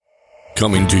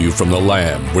Coming to you from the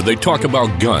lab where they talk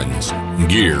about guns,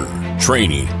 gear,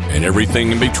 training, and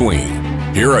everything in between.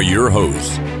 Here are your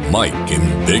hosts, Mike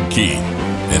and Big Keith,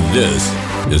 and this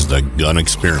is The Gun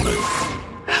Experiment.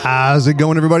 How's it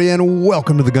going, everybody, and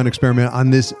welcome to The Gun Experiment.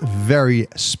 On this very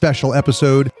special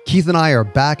episode, Keith and I are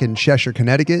back in Cheshire,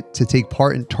 Connecticut to take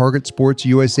part in Target Sports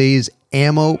USA's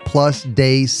Ammo Plus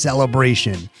Day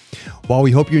celebration. While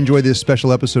we hope you enjoy this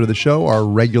special episode of the show, our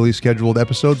regularly scheduled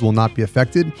episodes will not be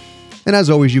affected. And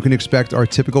as always, you can expect our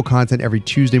typical content every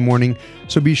Tuesday morning,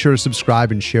 so be sure to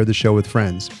subscribe and share the show with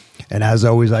friends. And as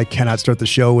always, I cannot start the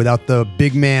show without the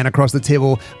big man across the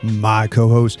table. My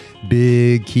co-host,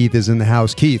 Big Keith, is in the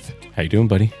house. Keith. How you doing,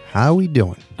 buddy? How we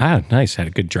doing? Nice. Had a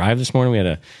good drive this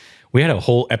morning. We had a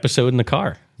whole episode in the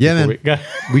car. Yeah, man.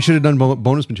 We should have done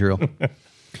bonus material.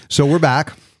 So we're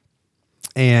back,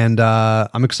 and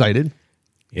I'm excited.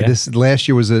 Yeah. This last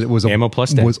year was Ammo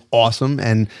Plus Day. Was awesome,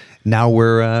 and now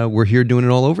we're here doing it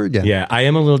all over again. Yeah, I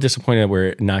am a little disappointed that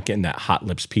we're not getting that Hot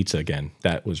Lips pizza again.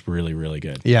 That was really, really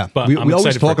good. Yeah, but we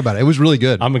always talk about it. It was really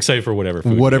good. I'm excited for whatever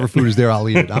food. Whatever food is there, I'll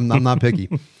eat it. I'm not picky.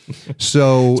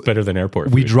 So it's better than airport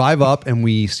food. We drive up and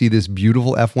we see this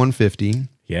beautiful F-150.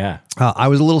 Yeah, I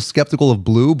was a little skeptical of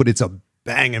blue, but it's a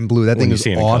banging blue. That thing is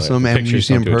awesome, and when you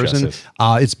see it in person,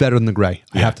 it's better than the gray.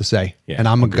 I have to say. Yeah, and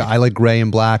I like gray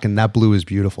and black, and that blue is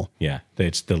beautiful. Yeah,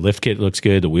 the lift kit looks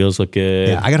good. The wheels look good.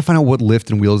 Yeah, I got to find out what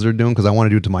lift and wheels they're doing because I want to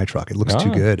do it to my truck. It looks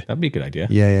too good. That'd be a good idea.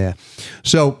 Yeah.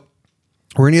 So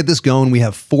we're gonna get this going. We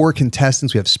have 4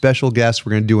 contestants. We have special guests.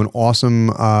 We're gonna do have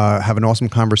an awesome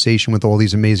conversation with all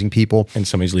these amazing people. And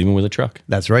somebody's leaving with a truck.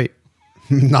 That's right.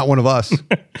 Not one of us.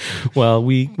 Well,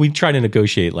 we tried to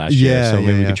negotiate last year, so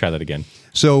maybe we can try that again.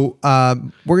 So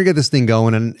we're going to get this thing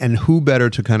going, and who better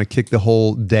to kind of kick the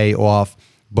whole day off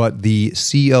but the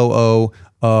COO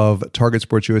of Target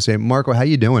Sports USA. Marco, how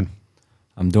you doing?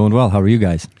 I'm doing well. How are you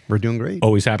guys? We're doing great.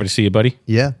 Always happy to see you, buddy.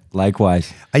 Yeah.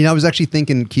 Likewise. I was actually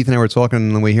thinking, Keith and I were talking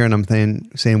on the way here, and I'm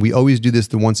saying we always do this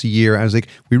once a year. I was like,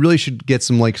 we really should get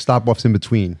some like stop-offs in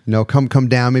between. Come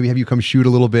down, maybe have you come shoot a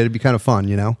little bit. It'd be kind of fun,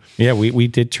 Yeah, we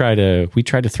tried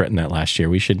to threaten that last year.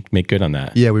 We should make good on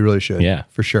that. Yeah, we really should. Yeah.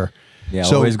 For sure. Yeah,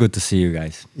 so, always good to see you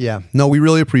guys. Yeah. No, we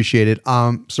really appreciate it.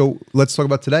 So let's talk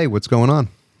about today. What's going on?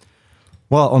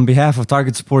 Well, on behalf of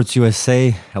Target Sports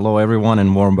USA, hello everyone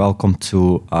and warm welcome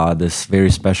to this very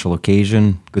special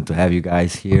occasion. Good to have you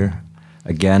guys here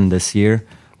again this year.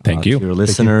 Thank you. To your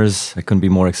listeners, I couldn't be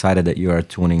more excited that you are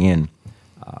tuning in.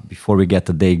 Before we get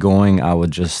the day going, I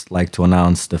would just like to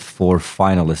announce the 4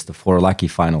 finalists, the 4 lucky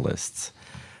finalists.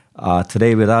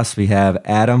 Today with us, we have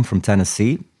Adam from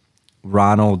Tennessee,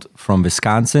 Ronald from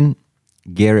Wisconsin,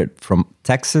 Garrett from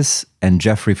Texas, and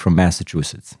Jeffrey from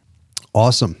Massachusetts.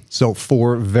 Awesome. So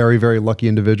 4 very, very lucky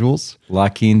individuals.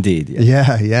 Lucky indeed.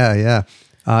 Yeah.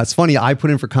 It's funny. I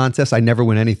put in for contests. I never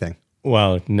win anything.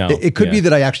 Well, no. It could be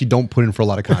that I actually don't put in for a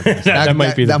lot of contests. that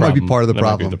might be part of the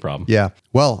problem. Might be the problem. Yeah.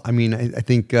 Well, I mean, I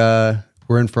think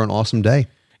we're in for an awesome day.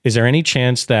 Is there any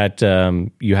chance that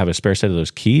you have a spare set of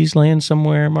those keys laying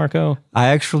somewhere, Marco? I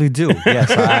actually do.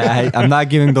 Yes, I'm not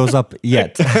giving those up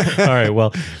yet. All right.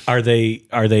 Well, are they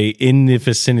in the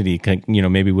vicinity?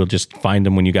 Maybe we'll just find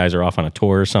them when you guys are off on a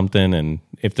tour or something. And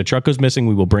if the truck goes missing,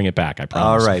 we will bring it back. I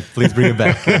promise. All right. Please bring it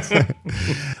back.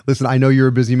 Listen, I know you're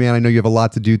a busy man. I know you have a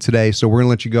lot to do today, so we're going to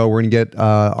let you go. We're going to get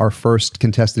our first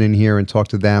contestant in here and talk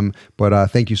to them. But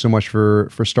thank you so much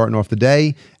for starting off the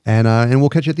day, and we'll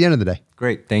catch you at the end of the day.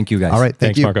 Great. Thank you, guys. All right.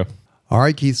 Thanks, you. Marco. All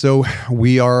right, Keith. So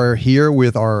we are here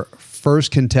with our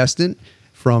first contestant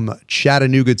from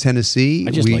Chattanooga, Tennessee.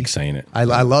 I just like saying it. I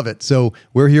love it. So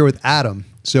we're here with Adam.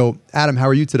 So Adam, how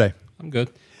are you today? I'm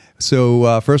good.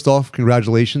 So first off,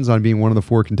 congratulations on being one of the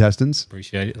 4 contestants.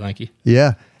 Appreciate it. Thank you.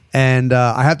 Yeah. And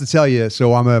I have to tell you,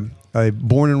 so I'm a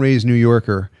born and raised New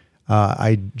Yorker.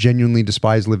 I genuinely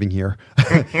despise living here.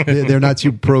 They're not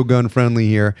too pro-gun friendly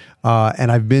here.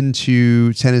 And I've been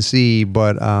to Tennessee,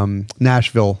 but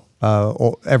Nashville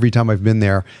every time I've been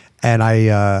there. And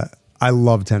I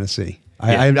love Tennessee.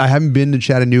 Yeah. I haven't been to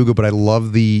Chattanooga, but I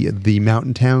love the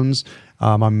mountain towns.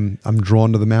 I'm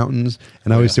drawn to the mountains.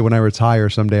 And I always say when I retire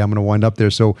someday, I'm going to wind up there.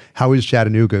 So how is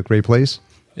Chattanooga? Great place?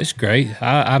 It's great.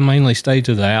 I mainly stay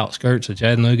to the outskirts of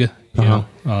Chattanooga, you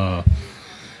know,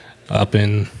 up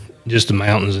in just the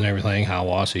mountains and everything,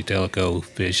 Hiawassee, Tellico,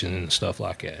 fishing and stuff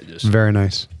like that. Just very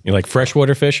nice. You like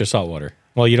freshwater fish or saltwater?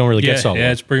 Well, you don't really get saltwater.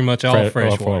 Yeah, it's pretty much all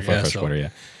freshwater. Freshwater, yeah.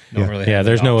 Don't really have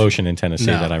there's no option. ocean in Tennessee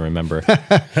that I remember.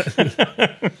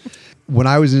 When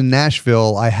I was in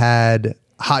Nashville, I had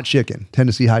hot chicken,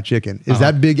 Tennessee hot chicken. Is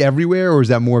that big everywhere, or is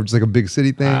that more of just like a big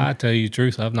city thing? I tell you the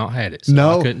truth, I've not had it. So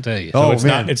No? I couldn't tell you. Oh, it's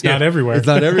man. not. It's not everywhere. It's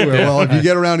not everywhere. Well, if you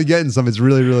get around to getting some, it's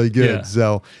really, really good.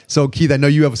 Yeah. So Keith, I know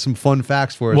you have some fun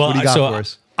facts for us. Well, What do you got so for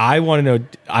us? I want to know.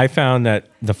 I found that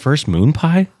the first moon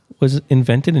pie was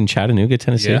invented in Chattanooga,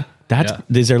 Tennessee. Yeah.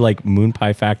 Is there like moon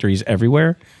pie factories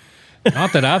everywhere?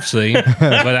 Not that I've seen,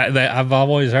 but I've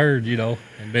always heard, and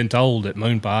been told that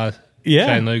moon pie,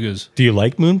 Chattanooga's. Do you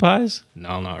like moon pies?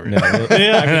 No, not really.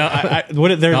 Yeah.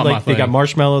 They're Not my like they got thing.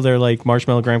 marshmallow. They're like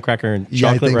marshmallow, graham cracker, and Yeah,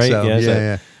 I chocolate, think right? so.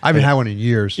 Yeah. I haven't had one in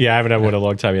years. Yeah, I haven't had one in a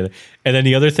long time either. And then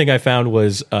the other thing I found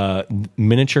was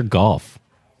miniature golf.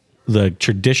 The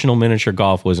traditional miniature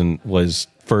golf was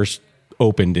first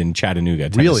opened in Chattanooga,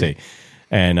 Tennessee. Really?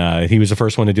 And he was the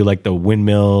first one to do like the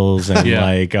windmills and Yeah.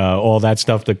 like all that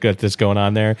stuff that's going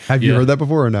on there. Have you Yeah. heard that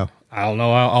before or no? I don't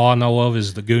know. All I know of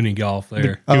is the Goonie Golf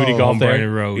there. Goonie golf on there.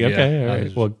 Brandon Road. Okay, yeah. all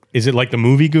right. Well, is it like the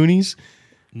movie Goonies?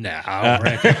 Nah, I don't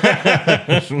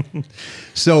reckon.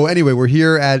 So anyway, we're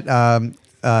here at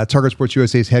Target Sports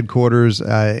USA's headquarters.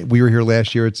 We were here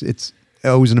last year. It's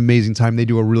always an amazing time. They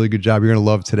do a really good job. You're going to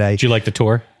love today. Did you like the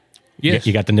tour? Yes.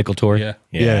 You got the nickel tour? Yeah.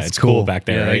 Yeah, it's it's cool cool. back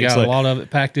there, Yeah, right? they It's got like- a lot of it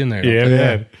packed in there. Yeah,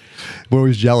 man. We're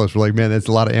always jealous. We're like, man, that's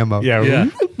a lot of ammo. Yeah. Yeah.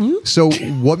 So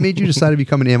what made you decide to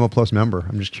become an Ammo Plus member?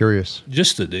 I'm just curious.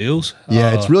 Just the deals.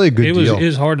 Yeah, it's really a good it deal. It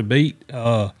was hard to beat.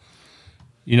 I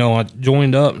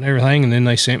joined up and everything, and then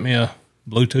they sent me a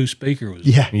Bluetooth speaker. It was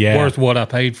Yeah. worth what I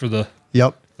paid for the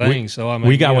Yep. thing. So I mean,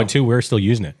 We got one too. We're still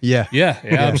using it. Yeah. Yeah,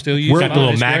 I'm still using. Got the mine.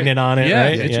 little It's great. magnet on it, Yeah,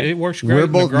 right? it's- Yeah. it works great. We're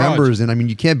in the both garage. members, and I mean,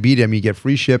 you can't beat it. I mean, you get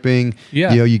free shipping.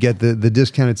 Yeah. You get the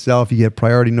discount itself. You get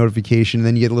priority notification. And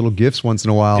then you get little gifts once in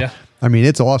a while. Yeah. I mean,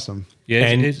 it's awesome. Yeah,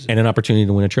 And it's, an opportunity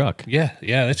to win a truck. yeah,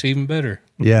 that's even better.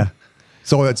 Yeah.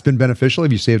 So it's been beneficial.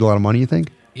 Have you saved a lot of money, you think?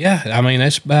 Yeah, I mean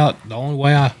that's about the only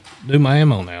way I do my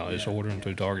ammo now is ordering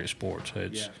through Target Sports.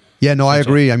 It's Yeah, no, I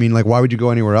agree. I mean, like, why would you go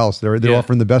anywhere else? They're Yeah.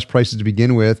 offering the best prices to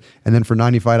begin with, and then for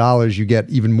 $95, you get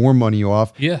even more money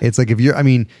off. Yeah. It's like if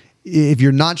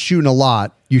you're not shooting a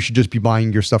lot, you should just be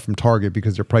buying your stuff from Target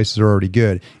because their prices are already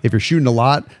good. If you're shooting a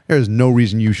lot, there's no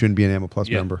reason you shouldn't be an Ammo Plus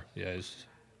member. Yeah,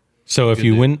 So if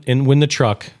you win the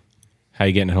truck, how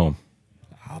you getting home?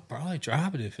 I'll probably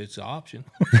drive it if it's an option.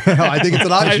 I think it's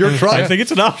an option. Your truck. I think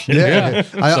it's an option. Yeah.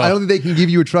 I don't think they can give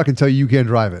you a truck until you can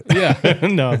drive it. Yeah,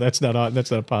 No, that's not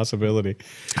a possibility.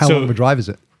 How long of a drive is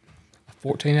it?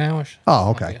 14 hours. Oh,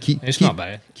 okay. Yeah, it's not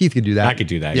bad. Keith could do that. I could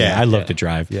do that. Yeah, I love to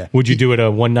drive. Yeah. Would you do it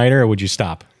a one nighter or would you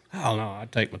stop? I don't know.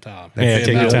 I'd take my time. Yeah, It's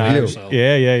take your about time. here, so.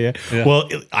 Yeah. Yeah. Well,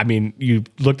 I mean, you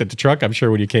looked at the truck. I'm sure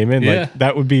when you came in, Yeah. like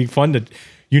that would be fun to.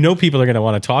 People are going to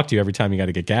want to talk to you every time you got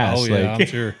to get gas. Oh yeah, like, I'm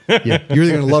sure. Yeah, you're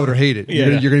either going to love it or hate it. Yeah.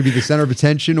 You're going to be the center of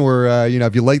attention, or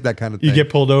if you like that kind of thing. You get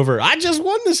pulled over. I just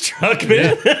won this truck,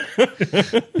 man.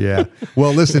 Yeah.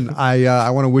 Well, listen, I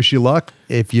want to wish you luck.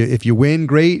 If you win,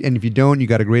 great, and if you don't, you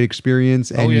got a great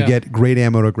experience, and you yeah. get great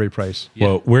ammo at a great price.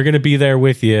 Well, we're going to be there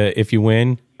with you if you win,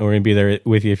 and we're going to be there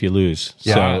with you if you lose.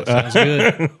 Yeah. So, All right, sounds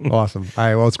good. Awesome. All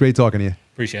right. Well, it's great talking to you.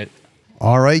 Appreciate it.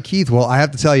 All right, Keith. Well, I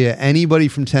have to tell you, anybody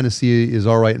from Tennessee is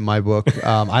all right in my book.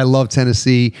 I love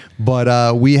Tennessee,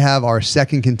 but we have our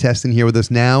second contestant here with us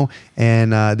now,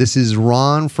 and this is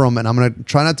Ron from, and I'm going to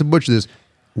try not to butcher this,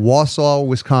 Wausau,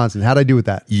 Wisconsin. How'd I do with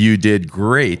that? You did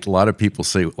great. A lot of people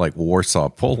say like Warsaw,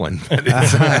 Poland. But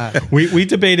it's, we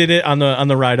debated it on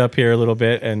the ride up here a little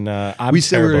bit, and I'm We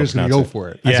said we were terrible just going at to go pronouncing for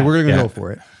it. I said we're going to go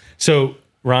for it. So,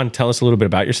 Ron, tell us a little bit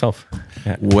about yourself.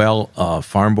 well,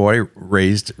 farm boy,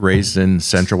 raised in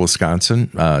central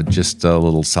Wisconsin, just a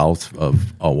little south of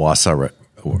Wausau,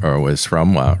 where I was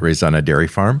from. Raised on a dairy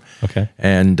farm. Okay.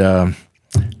 And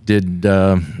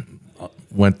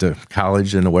went to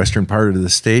college in the western part of the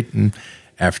state, and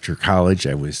after college,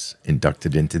 I was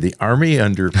inducted into the Army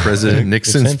under President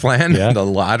Nixon's plan, Yeah. the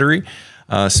lottery.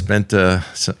 Spent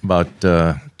about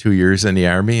 2 years in the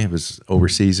Army. I was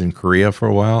overseas in Korea for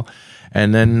a while,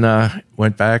 and then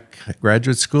went back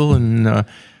graduate school and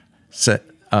set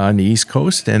on the East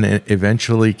Coast, and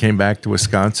eventually came back to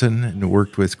Wisconsin and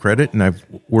worked with credit. And I've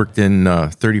worked in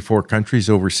 34 countries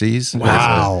overseas.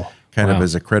 Wow.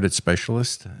 As a credit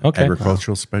specialist, Okay.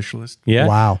 agricultural specialist. Yeah.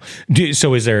 Wow.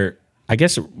 So, is there? I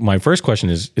guess my first question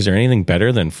is there anything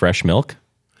better than fresh milk?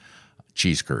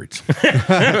 Cheese curds. Cheese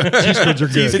curds are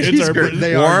good. Cheese curds.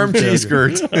 They are Warm good. cheese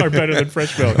curds. Are better than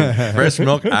fresh milk. Fresh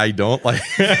milk, I don't like.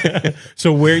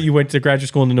 So, where you went to graduate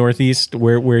school in the Northeast?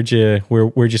 Where'd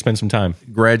you spend some time?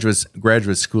 Graduate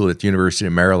school at the University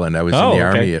of Maryland. I was Oh, in the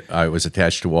okay. Army. I was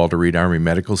attached to Walter Reed Army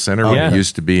Medical Center. Oh, yeah. It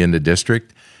used to be in the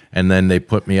district. And then they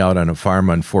put me out on a farm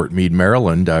on Fort Meade,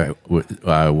 Maryland. I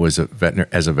was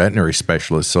as a veterinary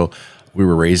specialist. So we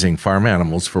were raising farm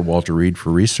animals for Walter Reed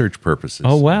for research purposes.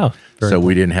 Oh, wow. So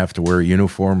we didn't have to wear a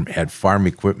uniform, had farm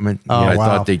equipment. Oh, I wow.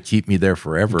 thought they'd keep me there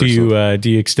forever. Do you so do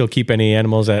you still keep any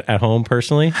animals at home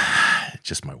personally?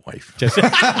 just my wife.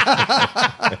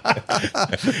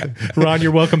 Ron,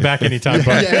 you're welcome back anytime,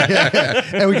 bud. Yeah.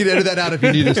 And we can edit that out if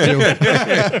you need us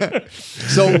to.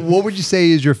 So what would you say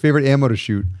is your favorite ammo to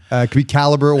shoot? Could be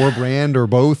caliber or brand or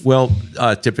both? Well,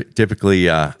 typically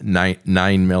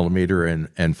 9mm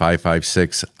and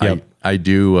 5.56. Yep. I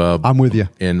do. I'm with you.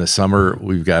 In the summer,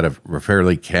 we've got a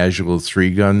fairly casual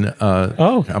 3-gun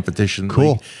competition.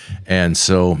 Cool. league. And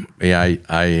so, yeah,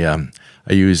 I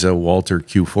use a Walter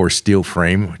Q4 steel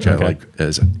frame, which I like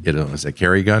as a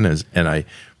carry gun, and I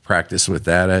practice with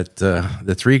that at the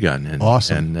 3-gun. And,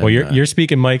 Awesome. And, Well, you're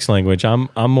speaking Mike's language. I'm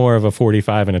more of a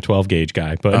 45 and a 12 gauge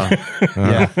guy, but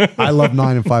Yeah, I love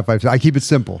 9 and 5.56. I keep it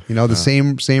simple, the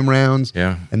same rounds.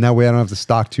 Yeah. And that way I don't have to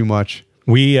stock too much.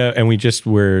 we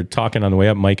were talking on the way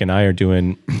up. Mike and I are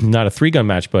doing not a 3-gun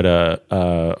match, but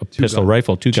a pistol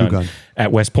rifle 2-gun Two-gun.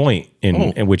 at West Point,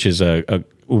 in which is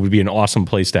would be an awesome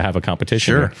place to have a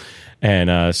competition. Sure. there.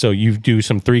 And so you do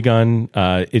some 3-gun,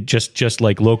 it just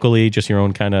like locally, just your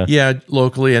own kind of. Yeah,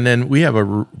 locally, and then we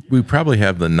probably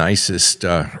have the nicest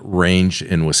range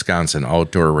in Wisconsin,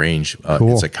 outdoor range.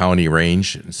 Cool. It's a county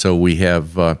range, so we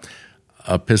have a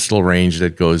pistol range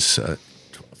that goes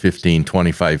 15,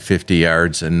 25, 50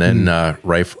 yards, and then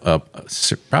rifle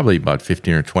probably about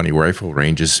 15 or 20 rifle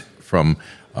ranges from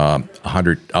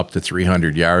 100 up to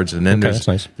 300 yards, and then that's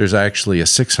nice. there's actually a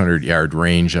 600-yard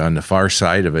range on the far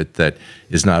side of it that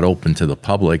is not open to the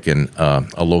public, and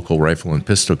a local rifle and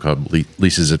pistol club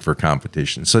leases it for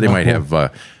competition. So they might have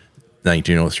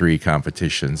 1903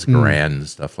 competitions, grand,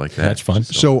 stuff like that. That's fun.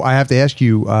 So I have to ask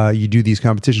you, you do these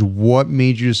competitions. What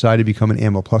made you decide to become an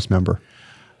Ammo Plus member?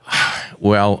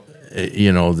 Well,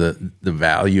 the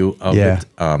value of it.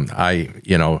 I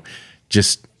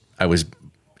was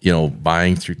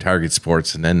buying through Target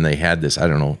Sports, and then they had this, I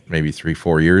don't know, maybe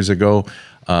 3-4 years ago.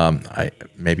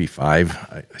 Maybe 5.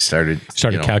 I started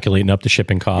calculating up the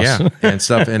shipping costs. Yeah, and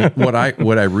stuff. And what I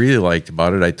really liked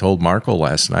about it, I told Marco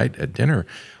last night at dinner,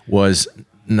 was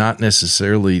not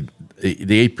necessarily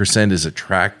the 8% is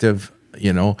attractive,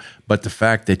 but the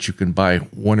fact that you can buy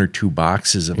 1 or 2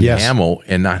 boxes of ammo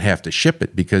and not have to ship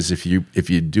it, because if you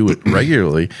do it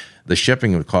regularly, the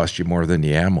shipping would cost you more than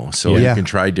the ammo. So you can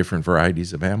try different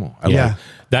varieties of ammo.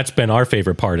 That's been our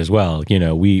favorite part as well.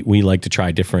 We like to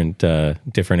try different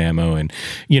ammo, and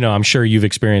I'm sure you've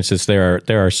experienced this. There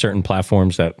are certain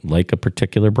platforms that like a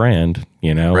particular brand.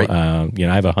 Right. I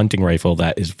have a hunting rifle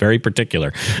that is very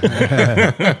particular.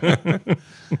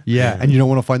 Yeah, and you don't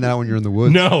want to find that out when you're in the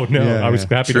woods. No, I was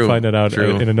happy to find that out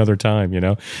in another time.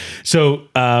 So.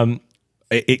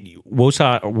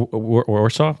 Warsaw.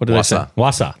 What did I say?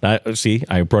 Wausau. See,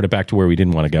 I brought it back to where we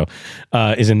didn't want to go.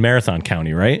 Is in Marathon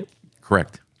County, right?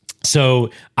 Correct. So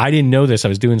I didn't know this. I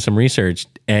was doing some research,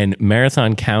 and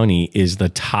Marathon County is the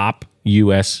top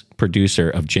U.S. producer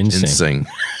of ginseng.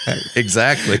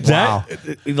 Exactly. Wow.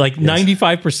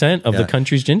 95% of the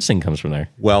country's ginseng comes from there.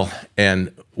 Well,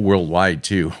 and worldwide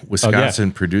too.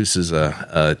 Wisconsin produces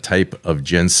a type of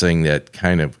ginseng that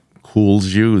kind of cools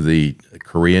you. The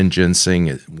Korean ginseng,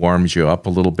 it warms you up a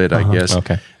little bit, I guess.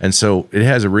 Okay. And so it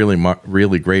has a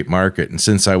really great market. And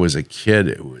since I was a kid,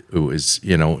 it was,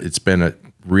 it's been a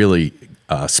really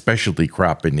specialty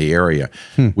crop in the area.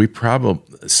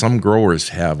 Some growers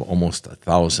have almost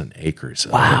 1,000 acres.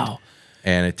 Wow. Of it.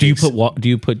 And it Do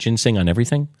you put ginseng on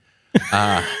everything?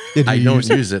 I don't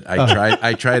use it.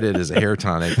 I tried it as a hair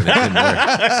tonic, and it didn't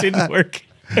work. It didn't work.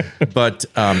 But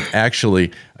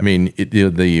actually, I mean,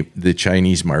 the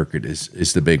Chinese market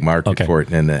is the big market for it,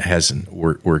 and it hasn't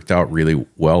worked out really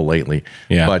well lately.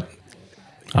 Yeah. But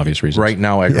obvious reasons. right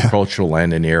now, agricultural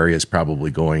land in the area is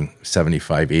probably going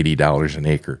 $75, $80 an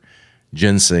acre.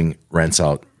 Ginseng rents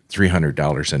out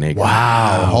 $300 an acre.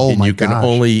 Wow! Oh and my you can gosh.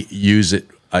 only use it.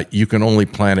 You can only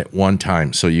plant it one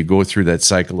time. So you go through that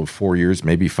cycle of 4 years,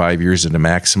 maybe 5 years at the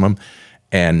maximum,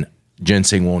 and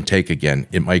ginseng won't take again.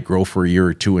 It might grow for a year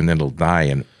or two and then it'll die.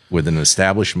 And with an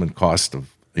establishment cost of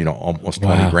almost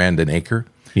 $20,000 an acre,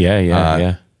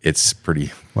 it's pretty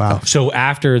tough. So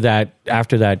after that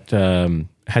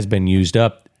has been used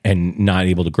up and not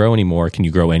able to grow anymore, can you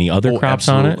grow any other crops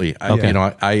absolutely. on it?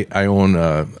 I own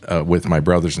with my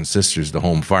brothers and sisters the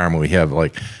home farm. We have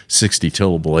like 60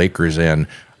 tillable acres, and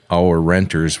our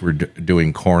renters were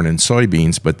doing corn and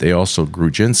soybeans, but they also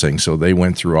grew ginseng. So they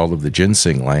went through all of the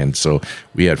ginseng land. So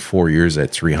we had 4 years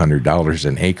at $300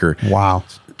 an acre. Wow.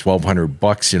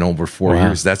 $1,200, over 4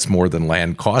 years. That's more than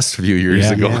land cost a few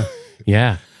years ago.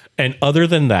 Yeah. And other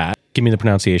than that, Give me the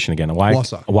pronunciation again.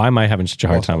 Wausau. Why am I having such a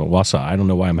hard time with Wausau? I don't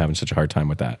know why I'm having such a hard time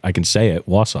with that. I can say it,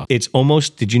 Wausau. It's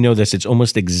almost, did you know this? It's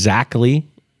almost exactly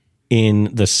in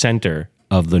the center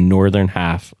of the northern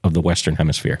half of the Western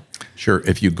Hemisphere. Sure.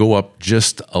 If you go up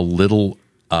just a little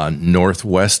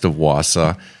northwest of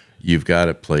Wausau, you've got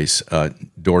a place,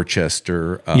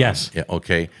 Dorchester. Yes. Yeah,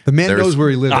 okay. The man knows where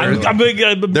he lives.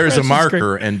 There's a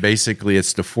marker, and basically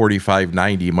it's the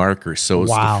 4590 marker. So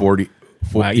it's Wow. the 40,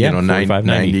 Wow, yeah,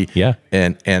 990. yeah.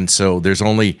 And so there's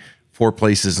only 4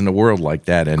 places in the world like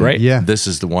that. And Great. Yeah. this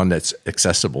is the one that's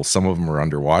accessible. Some of them are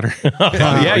underwater.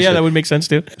 Yeah, that would make sense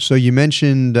too. So you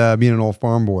mentioned being an old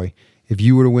farm boy. If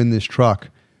you were to win this truck,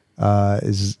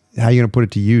 is how are you going to put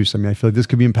it to use? I mean, I feel like this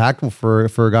could be impactful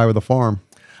for a guy with a farm.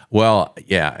 Well,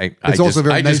 yeah. It's also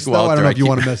very nice, though. I don't know if you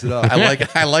want to mess it up.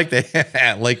 I like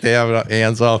to have it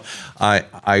hands off.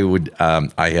 I would.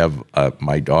 I have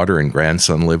my daughter and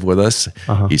grandson live with us.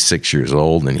 He's 6 years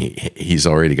old, and he's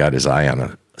already got his eye on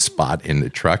a spot in the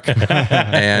truck.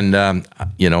 And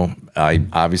I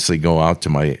obviously go out to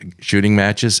my shooting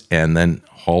matches and then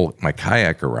haul my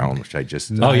kayak around, which I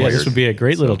just Oh yeah, this would be a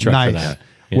great little truck for Nice. that.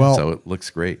 Well, so it looks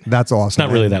great. that's awesome. It's not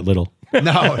really that little.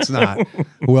 No, it's not.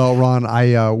 Well, Ron,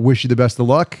 I wish you the best of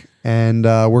luck, and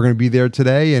we're going to be there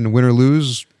today. And win or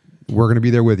lose, we're going to be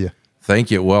there with you. Thank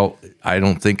you. Well, I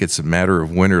don't think it's a matter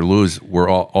of win or lose. We're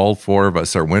all 4 of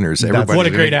us are winners. Everybody What a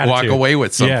great walk attitude. away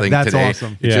with something that's today.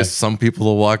 awesome. It's Yeah. just some people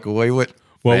will walk away with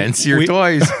fancier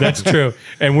toys. That's true.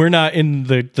 And we're not in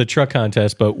the truck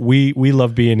contest, but we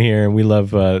love being here and we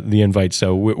love the invite.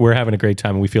 So we're having a great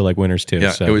time and we feel like winners too.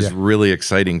 Yeah, so. it was really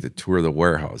exciting to tour the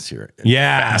warehouse here.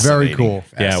 Yeah. Very Fascinating. cool.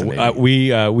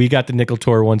 Yeah, we got the nickel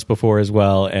tour once before as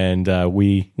well, and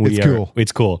It's cool.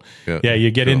 It's cool. Yeah, you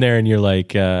get in cool. there and you're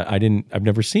like, I've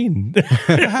never seen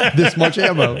This much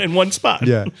ammo. in one spot.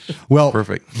 Yeah. Well,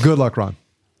 Perfect. Good luck, Ron.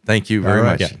 Thank you very All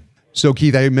right. much. Yeah. So,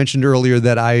 Keith, I mentioned earlier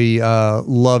that I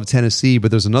love Tennessee, but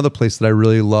there's another place that I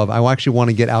really love. I actually want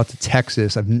to get out to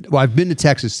Texas. I've been to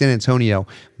Texas, San Antonio,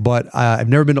 but I've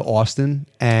never been to Austin,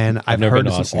 and I've never heard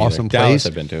been to it's an Austin awesome either. Dallas place.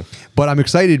 I've been to. But I'm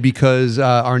excited because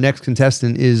our next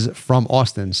contestant is from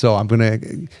Austin, so I'm going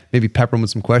to maybe pepper him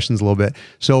with some questions a little bit.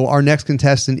 So our next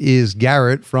contestant is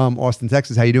Garrett from Austin,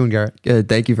 Texas. How you doing, Garrett? Good.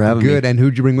 Thank you for having me. Good. And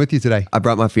who'd you bring with you today? I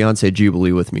brought my fiance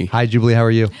Jubilee with me. Hi, Jubilee. How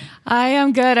are you? I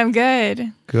am good. I'm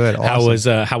good. Good.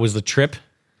 Awesome. How was the trip?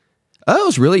 Oh, it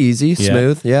was really easy,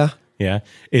 smooth. Yeah. Yeah.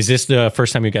 Is this the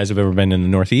first time you guys have ever been in the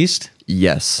Northeast?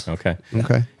 Yes. Okay.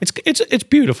 Okay. It's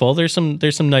beautiful. There's some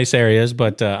nice areas,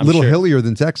 but A I'm little sure, hillier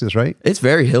than Texas, right? It's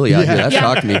very hilly out here. That Yeah.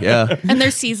 shocked me. Yeah. And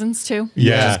there's seasons too.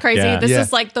 Yeah, Which is crazy. yeah. This Yeah.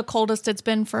 is like the coldest it's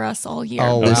been for us all year.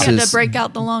 Oh, We wow. had This to is- break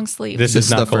out the long sleeve. This This is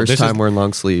is not the cold. first time wearing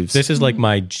long sleeves. This is like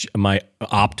my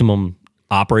optimum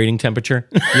operating temperature.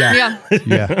 yeah.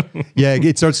 Yeah. Yeah.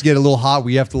 It starts to get a little hot.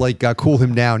 We have to like cool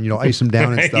him down, ice him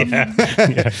down and stuff.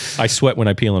 Yeah. I sweat when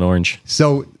I peel an orange.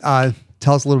 So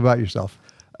tell us a little about yourself.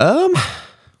 I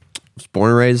was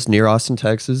born and raised near Austin,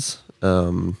 Texas.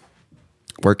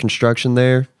 Work construction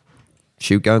there.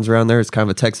 Shoot guns around there. It's kind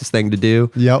of a Texas thing to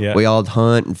do. Yep. Yeah. We all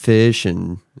hunt and fish,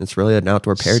 and it's really an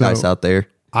outdoor paradise So- out there.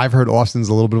 I've heard Austin's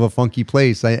a little bit of a funky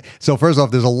place. So first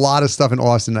off, there's a lot of stuff in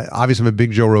Austin. Obviously, I'm a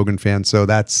big Joe Rogan fan, so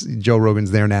that's Joe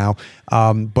Rogan's there now.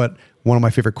 But one of my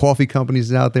favorite coffee companies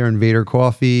is out there, Invader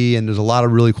Coffee, and there's a lot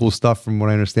of really cool stuff from what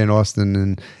I understand,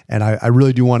 Austin, and I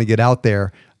really do want to get out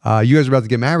there. You guys are about to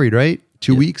get married, right?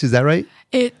 2 weeks, is that right?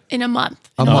 In a month.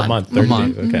 A month. 30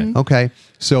 days. Okay. Okay.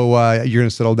 So you're going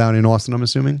to settle down in Austin, I'm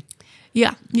assuming?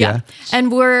 Yeah. Yeah. And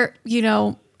we're,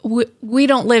 we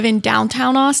don't live in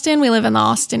downtown Austin. We live in the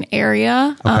Austin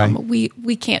area. Okay.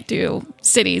 We can't do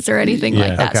cities or anything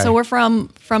like that. Okay. So we're from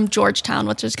Georgetown,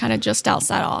 which is kind of just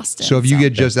outside Austin. So if you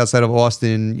get just outside of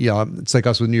Austin, it's like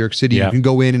us with New York City. Yeah. You can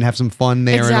go in and have some fun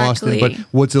there in Austin. But Exactly.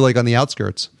 what's it like on the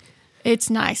outskirts? It's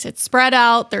nice. It's spread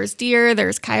out. There's deer,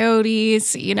 there's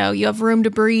coyotes, you have room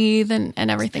to breathe and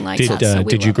everything like that. So we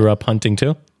Did you love it. grow up hunting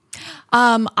too?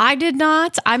 I did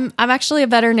not. I'm actually a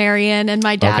veterinarian, and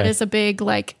my dad Okay. is a big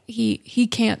he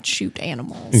can't shoot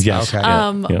animals. Yes. Okay.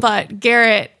 Yeah. But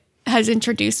Garrett has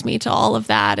introduced me to all of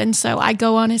that, and so I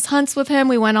go on his hunts with him.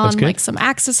 We went on good. like some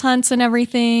axis hunts and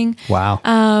everything. Wow.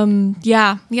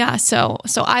 Yeah. So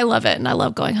I love it, and I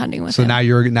love going hunting with So him. now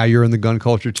you're in the gun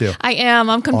culture too. I am.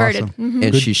 I'm converted. Awesome. Mhm.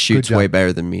 And she shoots job. way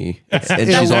better than me. And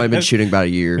she's only been shooting about a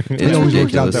year. It's It always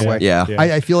works out ridiculous. that way. Yeah.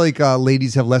 I feel like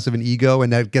ladies have less of an ego,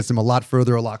 and that gets them a lot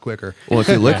further, a lot quicker. Well, if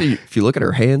you look at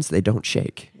her hands, they don't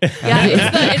shake. Yeah,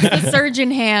 it's the surgeon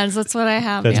hands. That's what I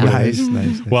have. That's yeah. what it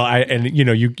Nice. Well,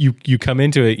 you you come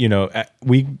into it,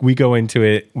 we go into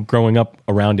it growing up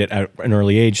around it at an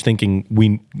early age, thinking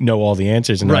we know all the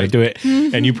answers and how to do it,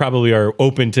 and you probably are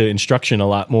open to instruction a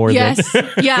lot more. Yes. Than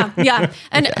Yeah.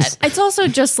 And it's also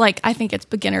just like, I think it's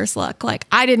beginner's luck. Like,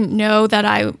 I didn't know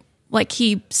that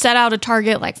he set out a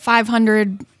target like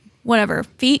 500, whatever,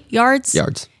 yards,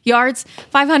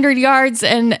 500 yards.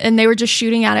 And they were just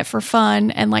shooting at it for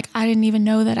fun. And like, I didn't even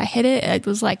know that I hit it. It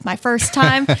was like my first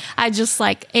time. I just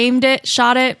like aimed it,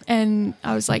 shot it. And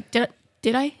I was like,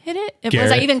 did I hit it?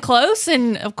 Was I even close?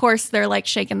 And of course they're like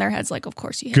shaking their heads like, of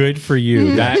course you hit it. Good for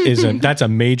you. That's a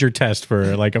major test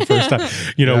for like a first time.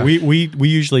 We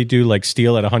usually do like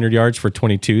steel at 100 yards for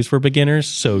 22s for beginners.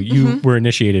 So you were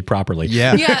initiated properly.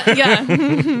 Yeah.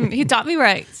 Yeah. He taught me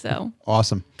right. So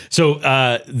Awesome. So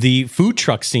the food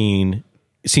truck scene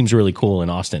seems really cool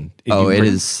in Austin. It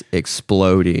is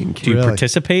exploding. Do you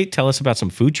participate? Tell us about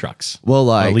some food trucks. Well,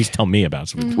 or at least tell me about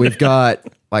some. We've got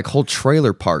like whole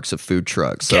trailer parks of food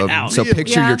trucks. So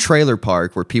picture your trailer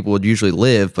park where people would usually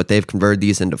live, but they've converted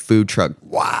these into food truck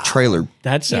trailer.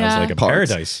 That sounds like a parks.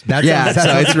 paradise.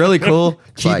 So it's really cool.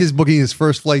 Keith is booking his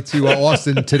first flight to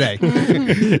Austin today.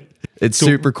 It's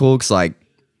super cool because like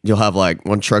you'll have like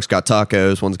one truck's got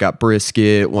tacos, one's got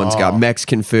brisket, one's got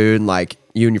Mexican food, and like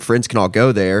you and your friends can all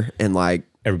go there and like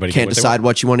everybody can't decide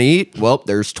what you want to eat. Well,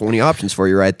 there's 20 options for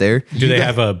you right there. Do they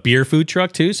have a beer food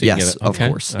truck too? So yes, of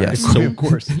course. All right. Yes, So of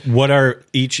course. what are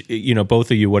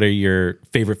both of you? What are your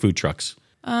favorite food trucks?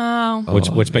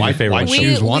 What's been your favorite? why one?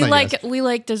 choose one, I we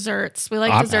like desserts. We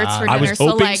like desserts for I dinner. was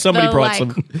hoping somebody brought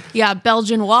some.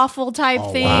 Belgian waffle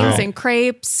type things and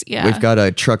crepes. Yeah, we've got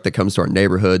a truck that comes to our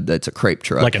neighborhood that's a crepe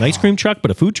truck. Like an ice cream truck,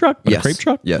 but a food truck, but a crepe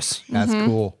truck. Yes, That's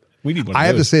cool. We need one. I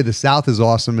have to say the South is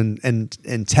awesome,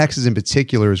 and Texas in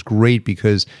particular is great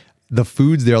because the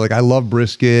foods there, like I love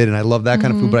brisket and I love that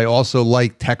kind of food, but I also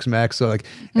like Tex-Mex. So like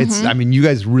it's, I mean, you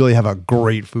guys really have a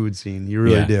great food scene. You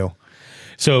really do.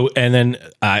 So, and then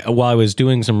while I was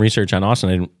doing some research on Austin,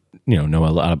 I didn't know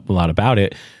a lot about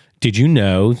it. Did you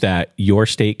know that your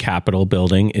state capitol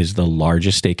building is the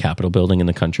largest state capitol building in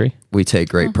the country? we take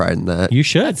great pride in that. You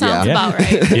should. that sounds about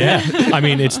right. Yeah. I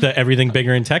mean, it's the everything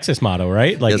bigger in Texas motto,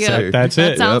 right? Like Yes, sir. that's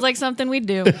That it. sounds like something we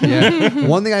do. Yeah.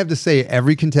 One thing I have to say,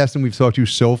 every contestant we've talked to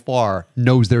so far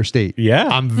knows their state. Yeah.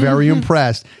 I'm very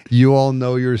impressed. You all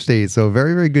know your state. So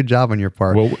very, very good job on your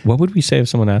part. Well, what would we say if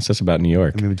someone asked us about New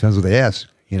York? I mean, it depends what they ask,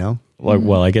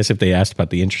 Well, I guess if they asked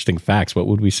about the interesting facts, what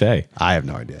would we say? I have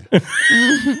no idea.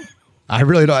 I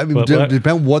really don't. I mean,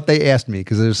 depend what they asked me,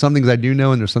 because there's some things I do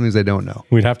know and there's some things I don't know.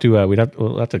 We'll have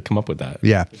to come up with that.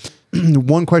 Yeah.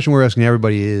 One question we're asking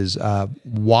everybody is,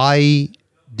 why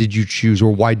did you choose,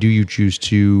 or why do you choose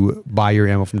to buy your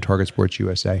ammo from Target Sports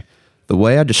USA? The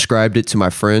way I described it to my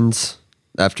friends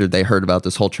after they heard about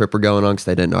this whole trip we're going on, because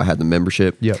they didn't know I had the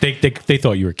membership. Yeah. They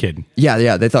thought you were kidding.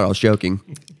 Yeah, they thought I was joking.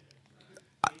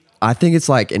 I think it's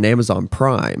like an Amazon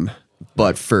Prime,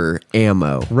 but for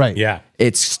ammo. Right. Yeah.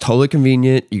 It's totally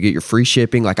convenient. You get your free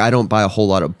shipping. Like I don't buy a whole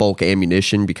lot of bulk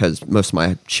ammunition because most of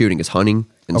my shooting is hunting.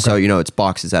 And so, it's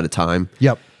boxes at a time.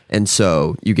 Yep. And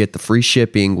so you get the free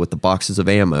shipping with the boxes of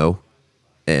ammo.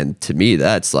 And to me,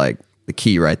 that's like the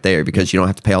key right there, because you don't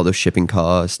have to pay all those shipping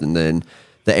costs. And then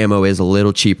the ammo is a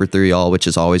little cheaper through y'all, which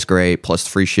is always great. Plus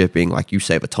free shipping. Like you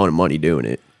save a ton of money doing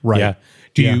it. Right.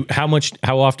 Yeah.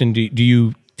 How often do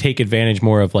you take advantage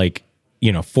more of like,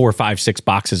 4, 5, 6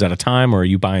 boxes at a time, or are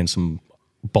you buying some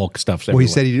bulk stuff? Well, he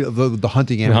said the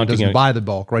hunting ammo doesn't buy the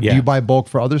bulk, right? Yeah. Do you buy bulk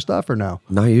for other stuff or no?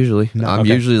 Not usually. I'm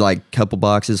usually like a couple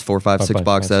boxes, 4, 5, 6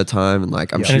 boxes at a time. And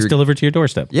like, I'm sure and it's delivered to your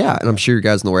doorstep. Yeah, and I'm sure you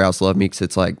guys in the warehouse love me because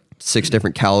it's like 6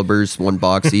 different calibers, 1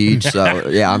 box each. So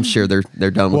yeah, I'm sure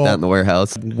they're done with that in the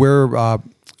warehouse. We're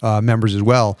members as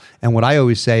well, and what I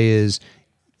always say is,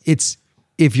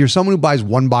 if you're someone who buys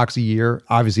 1 box a year,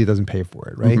 obviously it doesn't pay for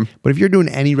it, right? But if you're doing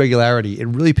any regularity, it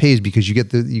really pays, because you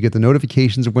get the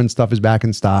notifications of when stuff is back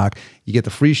in stock, you get the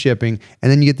free shipping,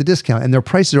 and then you get the discount, and their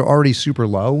prices are already super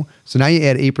low. So now you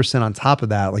add 8% on top of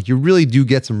that, like you really do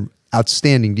get some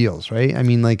outstanding deals, right? I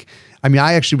mean,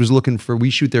 I actually was looking for, we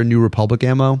shoot their New Republic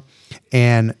ammo,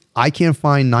 and I can't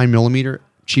find 9mm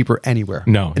cheaper anywhere.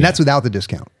 No, and that's without the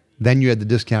discount. Then you add the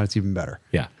discount, it's even better.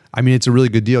 Yeah. I mean, it's a really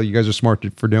good deal. You guys are smart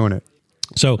for doing it.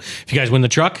 So if you guys win the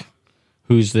truck,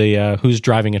 who's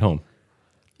driving it home?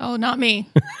 Oh, not me.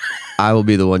 I will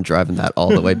be the one driving that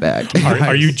all the way back.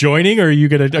 Are you joining, or are you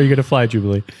gonna fly,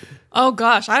 Jubilee? Oh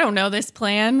gosh, I don't know this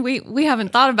plan. We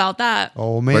haven't thought about that.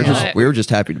 Oh man, we were just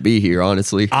happy to be here,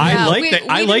 honestly. I like that.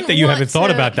 I like that you haven't thought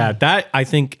to- about that. That I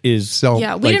think is so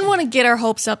Yeah, we didn't want to get our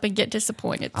hopes up and get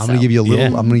disappointed. I'm gonna give you a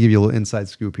little. I'm gonna give you a little inside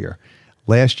scoop here.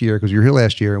 last year, because you were here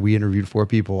last year and we interviewed 4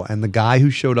 people, and the guy who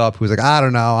showed up who was like, I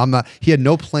don't know, I'm not, he had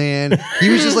no plan. He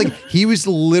was just like, he was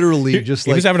literally just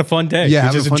he like, was having a fun day. yeah, He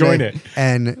was just enjoying it.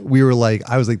 And we were like,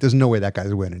 I was like, there's no way that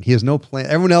guy's winning. He has no plan.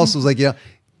 Everyone else was like, yeah,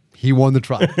 he won the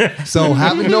truck. So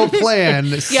having no plan.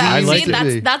 Yeah,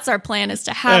 that's our plan, is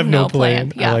to have no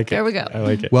plan. Yeah, there we go. I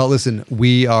like it. Well, listen,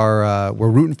 we're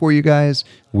rooting for you guys.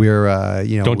 We're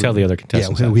don't tell the other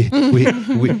contestants. Yeah,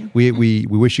 we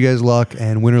wish you guys luck,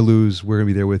 and win or lose, we're gonna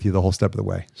be there with you the whole step of the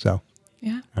way. So.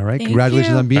 Yeah. All right. Thank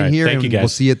Congratulations you. on being here. Thank you, guys. We'll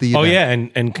see you at the event. Oh yeah,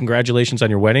 and congratulations on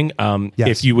your wedding.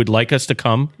 Yes. If you would like us to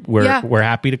come, we're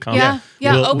happy to come. Yeah.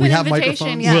 Yeah. Open we have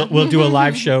invitation. microphones. Yeah. We'll do a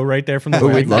live show right there from the Oh,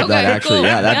 wedding. we'd love that, Okay, actually. cool.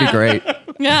 Yeah, that'd be great.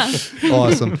 Yeah.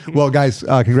 Awesome. Well, guys,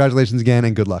 congratulations again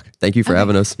and good luck. Thank you for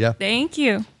having us. Yeah. Thank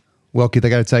you. Well, Keith, I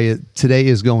got to tell you, today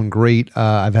is going great.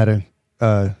 I've had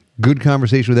a good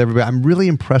conversation with everybody. I'm really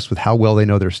impressed with how well they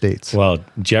know their states. Well,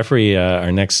 Jeffrey,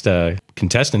 our next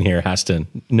contestant here, has to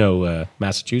know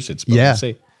Massachusetts. But Yeah. We'll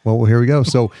see. Well, here we go.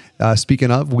 So, speaking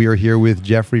of, we are here with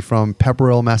Jeffrey from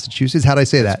Pepperell, Massachusetts. How did I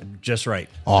say that? Just right.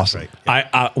 Awesome. Just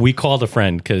right. We called a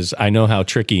friend because I know how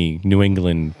tricky New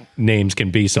England names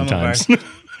can be sometimes. Some of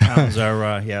our towns are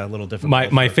a little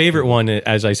different. My favorite one,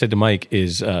 as I said to Mike,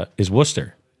 is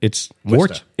Worcester. It's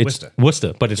Worcester. It's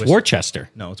Worcester, but it's Worcester.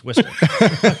 No, it's Worcester.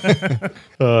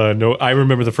 No, I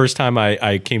remember the first time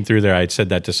I came through there, I had said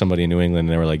that to somebody in New England,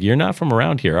 and they were like, "You're not from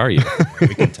around here, are you?" We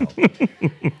can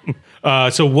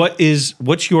tell. So,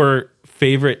 what's your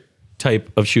favorite type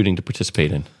of shooting to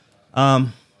participate in?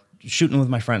 Shooting with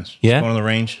my friends. Yeah? Going to the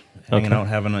range, hanging out,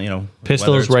 having Pistols,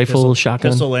 whether it's rifle,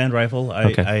 shotgun? pistol and rifle.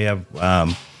 Okay. I have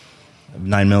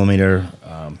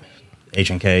 9mm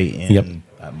H&K, and Yep.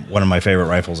 one of my favorite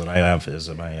rifles that I have is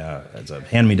it's a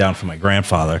hand-me-down from my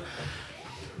grandfather.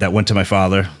 That went to my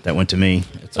father. That went to me.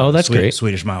 It's a that's great.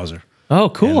 Swedish Mauser. Oh,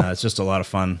 cool. And, it's just a lot of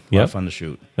fun. A lot Yep. of fun to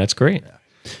shoot. That's great.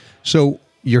 So,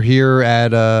 you're here at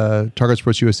Target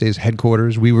Sports USA's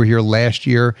headquarters. We were here last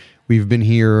year. We've been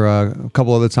here a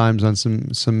couple other times on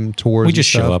some tours. We just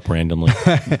show up randomly.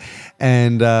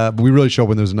 And we really show up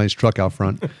when there's a nice truck out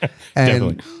front.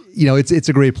 And Definitely. it's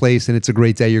a great place and it's a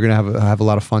great day. You're going to have a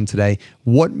lot of fun today.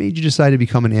 What made you decide to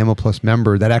become an Ammo Plus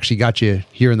member that actually got you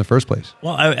here in the first place?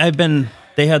 Well, I've been.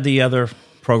 They had the other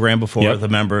program before, Yep. the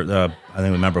member. I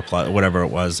think the member plus whatever it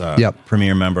was. Yep.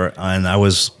 Premier member, and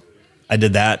I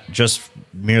did that just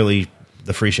merely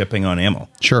the free shipping on ammo.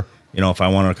 Sure. If I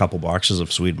wanted a couple boxes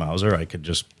of Swede Mauser, I could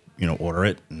just order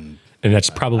it. And And that's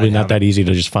probably not that easy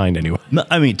to just find anyway. No,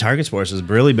 I mean, Target Sports has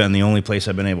really been the only place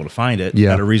I've been able to find it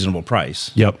Yeah. at a reasonable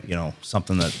price. Yep.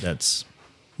 Something that's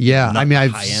Yeah, not I mean,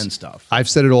 high-end stuff. I've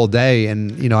said it all day,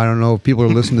 and I don't know if people are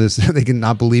listening to this. They can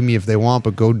not believe me if they want,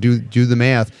 but go do the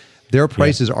math. Their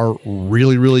prices are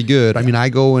really, really good. I mean, I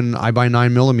go and I buy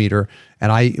 9mm,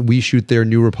 and we shoot their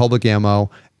New Republic ammo,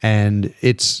 and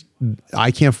I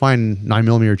can't find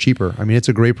 9mm cheaper. I mean, it's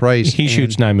a great price. He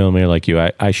shoots 9mm like you.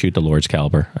 I shoot the Lord's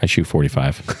caliber. I shoot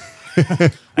 45.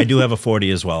 I do have a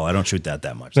 40 as well. I don't shoot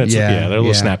that much. They're a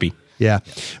little snappy. Yeah.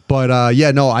 But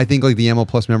no, I think like the Ammo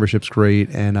Plus membership's great,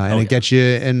 and it gets you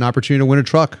an opportunity to win a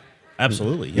truck.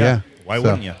 Absolutely. Yeah. Yeah. Why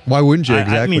wouldn't you? Why wouldn't you?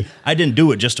 Exactly. I mean, I didn't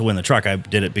do it just to win the truck. I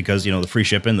did it because, the free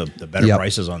shipping, the better Yep.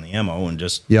 prices on the ammo, and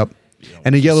just. Yep.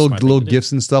 And they get smart thing little to do.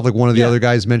 gifts and stuff. Like one of the Yeah. other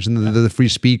guys mentioned the free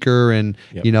speaker, and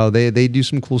Yep. they do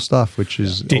some cool stuff, which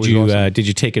is Did always you awesome. did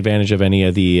you take advantage of any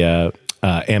of the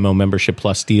ammo membership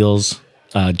plus deals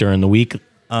during the week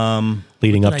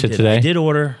leading up to today? I did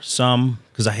order some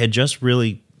because I had just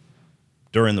really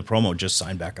during the promo just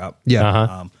signed back up. Yeah.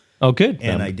 Uh-huh. Oh, good.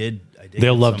 And I did.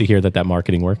 They'll get love some- to hear that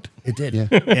marketing worked. It did. Yeah.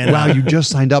 And, Wow, you just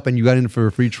signed up and you got in for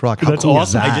a free truck. How That's cool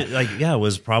awesome. is I that? did, it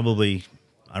was probably,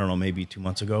 I don't know, maybe 2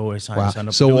 months ago I signed Wow.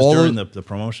 up. So it was all during of- the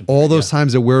promotion. All period, those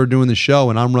times that we're doing the show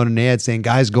and I'm running ads saying,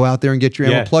 guys, go out there and get your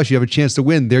Ammo Yeah. Plus. You have a chance to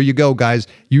win. There you go, guys.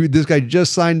 This guy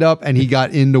just signed up and he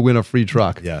got in to win a free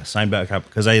truck. Yeah, signed back up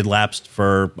because I had lapsed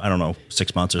for, I don't know,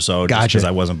 6 months or so. Gotcha. Because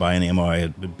I wasn't buying ammo. I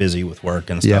had been busy with work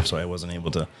and stuff, Yeah. so I wasn't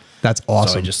able to. That's So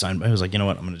awesome. I just signed. I was like, you know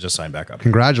what? I'm going to just sign back up.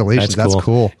 Congratulations. That's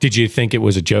cool. Did you think it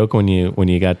was a joke when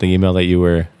you got the email that you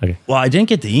were? Okay. Well, I didn't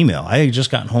get the email. I had just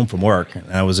gotten home from work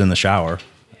and I was in the shower,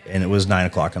 and it was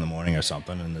 9:00 in the morning or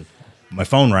something, and my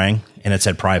phone rang and it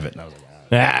said private, and I was like,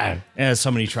 Ah, yeah,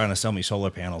 somebody trying to sell me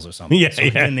solar panels or something. Yeah, so I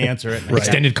yeah. didn't answer it. And I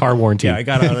extended car warranty. Yeah, I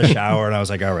got out of the shower and I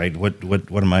was like, all right, what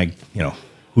am I?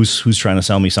 Who's trying to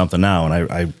sell me something now? And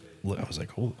I was like,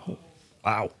 oh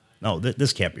wow. No,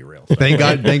 this can't be real. So Thank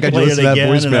God you played it listened to that again,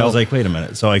 and I voicemail. was like, wait a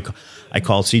minute. So I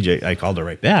called CJ. I called her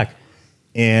right back,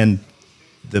 and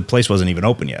the place wasn't even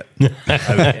open yet.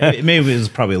 Maybe it was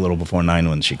probably a little before 9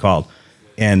 when she called,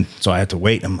 And so I had to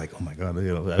wait. I'm like, oh my God,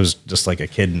 I was just like a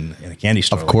kid in a candy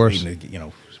store. Of course. Like,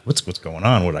 what's going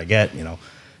on? What did I get?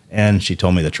 And she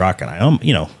told me the truck, and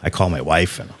I called my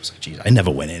wife, and I was like, geez, I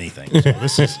never win anything. So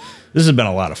this has been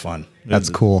a lot of fun. That's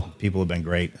cool. People have been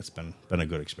great. It's been a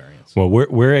good experience. Well,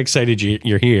 we're excited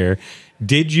you're here.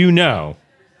 Did you know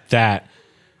that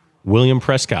William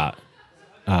Prescott,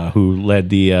 who led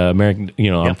the American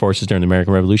armed forces during the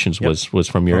American Revolutions, was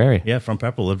from your area? Yeah, from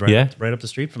Pepperell. Lived right up the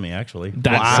street from me, actually.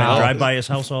 Wow. I drive by his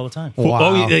house all the time. Wow.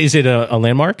 Oh, is it a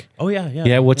landmark? Oh, yeah.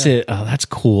 Yeah, what's it? Oh, that's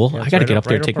cool. I got to get up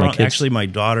there and take my kids. Actually, my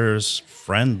daughter's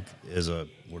friend is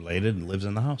related and lives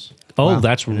in the house. Oh,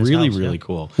 that's really, house, really yeah.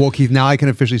 cool. Well, Keith, now I can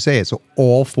officially say it. So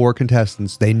all 4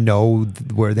 contestants, they know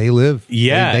where they live.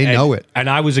 Yeah, They know it. And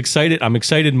I was excited. I'm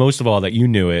excited most of all that you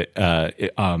knew it,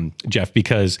 Jeff,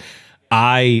 because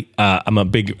I'm a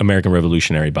big American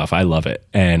Revolutionary buff. I love it.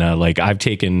 And I've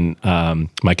taken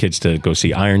my kids to go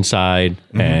see Ironside,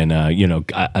 and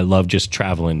I love just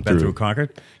traveling Through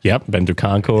Concord? Yep, been through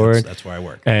Concord. That's where I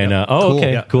work. And Yep. Cool.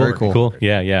 okay, Yeah, cool, very cool. cool.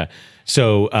 Yeah.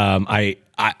 So I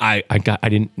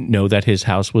didn't know that his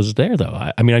house was there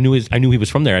though. I knew he was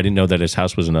from there. I didn't know that his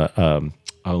house was in a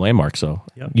landmark. So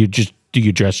do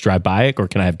you just drive by it, or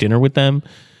can I have dinner with them?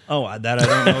 Oh, that I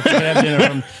don't know if you can have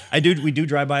dinner from. We do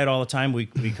drive by it all the time. We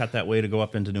cut that way to go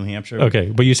up into New Hampshire. Okay,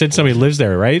 but you said somebody lives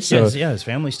there, right? So his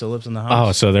family still lives in the house.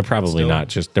 oh, so they're probably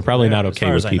not as okay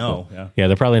far with as I people. know, Yeah,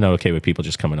 they're probably not okay with people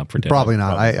just coming up for dinner. Probably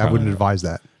not. I wouldn't advise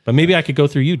that. But maybe I could go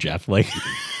through you, Jeff. Like,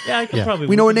 Yeah, I could probably.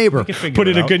 We know a neighbor. We could figure put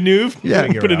it in a out. good move. Yeah.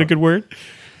 Put in a good word.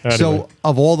 So,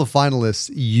 of all the finalists,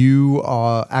 you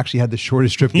actually had the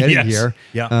shortest trip getting Yes. here.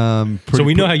 Yeah. So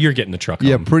we know how you're getting the truck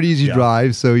Yeah, home. pretty easy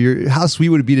drive. So, how sweet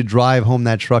would it be to drive home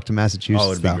that truck to Massachusetts?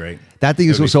 Oh, it'd be though? great. That thing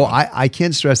is It would be so. fun. I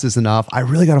can't stress this enough. I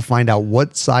really got to find out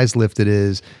what size lift it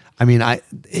is. I mean,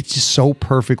 it's just so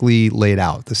perfectly laid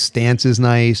out. The stance is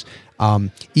nice.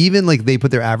 Even like they put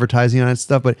their advertising on it and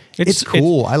stuff, but it's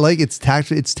cool. I like it's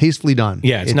tastefully done.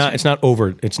 Yeah, it's not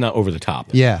over the top.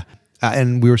 Yeah.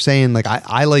 And we were saying like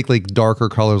I like darker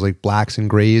colors like blacks and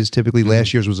grays. Typically,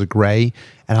 last year's was a gray,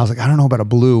 and I was like, I don't know about a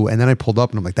blue. And then I pulled up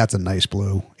and I'm like, that's a nice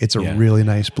blue. It's a really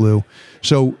nice blue.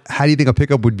 So, how do you think a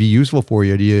pickup would be useful for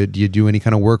you? Do you do any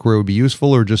kind of work where it would be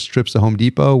useful, or just trips to Home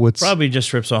Depot? Probably just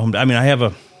trips to home. I mean, I have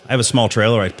a small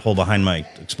trailer I pull behind my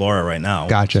Explorer right now.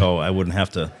 Gotcha. So I wouldn't have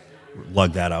to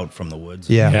lug that out from the woods.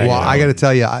 Yeah. Yeah, Well, yeah. I got to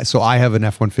tell you, so I have an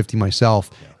F-150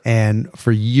 myself, and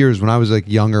for years when I was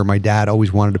younger, my dad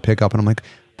always wanted to pick up, and I'm like,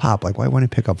 Pop, why want to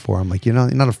pick up for? I'm like, you're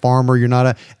not a farmer,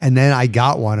 and then I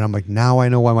got one, and I'm like, now I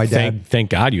know why my dad. Thank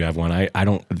God you have one. I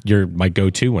don't. You're my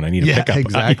go-to when I need a pickup.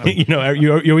 Exactly.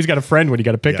 You always got a friend when you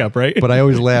got a pickup, right? But I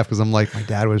always laugh because I'm like, my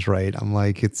dad was right. I'm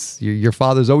like, it's your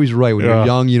father's always right. When you're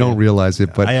young, you don't realize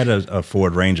it. But I had a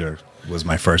Ford Ranger was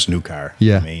my first new car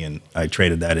Yeah. for me, and I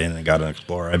traded that in and got an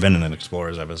Explorer. I've been in an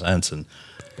Explorers ever since, and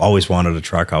always wanted a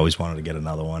truck. Always wanted to get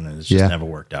another one, and it's just never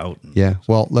worked out. yeah,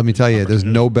 well, let me tell you, there's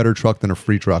no better truck than a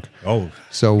free truck. Oh,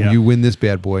 So yeah. you win this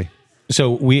bad boy.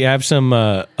 So we have some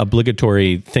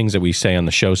obligatory things that we say on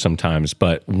the show sometimes,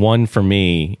 but one for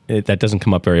me that doesn't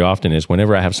come up very often is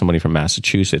whenever I have somebody from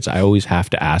Massachusetts, I always have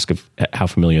to ask how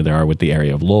familiar they are with the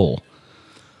area of Lowell.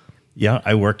 Yeah,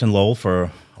 I worked in Lowell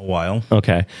for a while.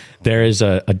 Okay. There is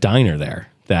a diner there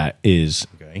that is,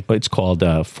 it's called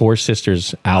Four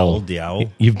Sisters Owl. The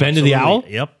Owl. You've been to the Owl?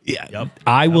 Absolutely. Yep. Yeah. Yep.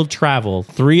 I will travel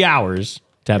 3 hours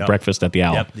to have Yep. breakfast at the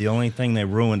Owl. Yep. The only thing they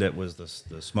ruined it was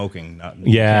the smoking.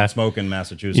 You Yeah. can't smoke in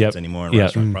Massachusetts Yep. anymore. In Yep.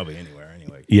 restaurant, probably anywhere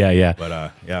anyway. Yeah.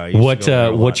 But yeah. I used to go there a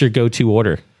lot. What's your go-to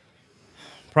order?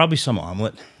 Probably some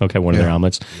omelet. Okay, one of their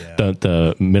omelets. Yeah.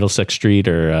 The Middlesex Street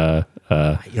or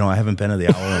I haven't been to the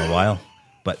Owl in a while,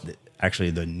 but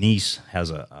actually the niece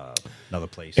has another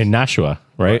place in Nashua,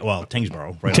 right? Well,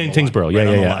 Tingsboro. Right Tingsboro. on the line.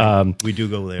 Yeah. Right on the line. We do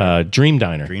go there. Dream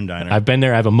Diner. Dream Diner. I've been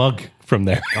there. I have a mug from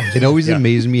there. It always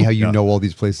amazes me how you know all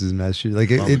these places in Massachusetts.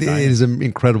 Like it diner. is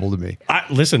incredible to me.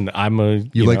 Listen,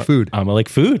 You like food. I like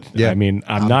food. Yeah. I mean,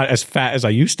 I'm not as fat as I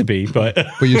used to be, but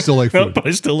But you still like food. but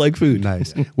I still like food.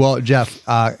 Nice. Well, Jeff,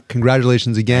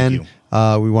 congratulations again.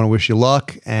 Thank We want to wish you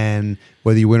luck, and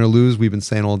whether you win or lose, we've been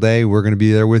saying all day, we're going to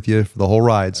be there with you for the whole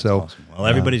ride. So Awesome. Well,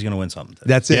 everybody's going to win something today.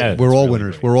 that's it. Yeah, We're that's all really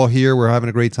winners. great. We're all here. We're having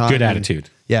a great time. Good And- attitude.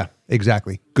 Yeah,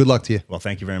 exactly. Good luck to you. Well,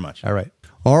 thank you very much. All right.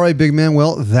 All right, big man.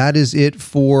 Well, that is it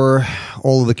for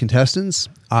all of the contestants.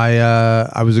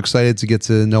 I was excited to get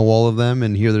to know all of them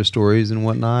and hear their stories and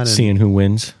whatnot. And Seeing who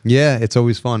wins. yeah, it's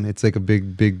always fun. It's like a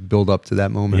big build up to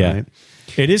that moment, Yeah. right?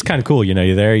 It is kind of cool,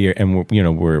 you're there,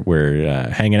 we're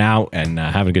hanging out and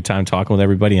having a good time talking with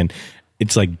everybody, and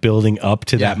it's like building up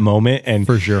to that moment, and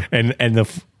for sure. and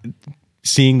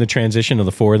seeing the transition of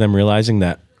the four of them realizing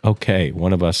that okay,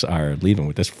 one of us are leaving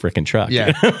with this freaking truck.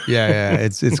 Yeah.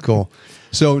 It's cool.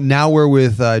 So now we're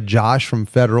with Josh from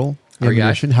Federal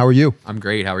Ammunition. How are you? I'm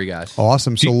great. How are you guys?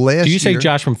 Awesome. So Do you say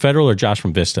Josh from Federal or Josh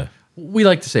from Vista? We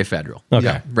like to say Federal. Okay.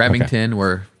 Yeah. Remington,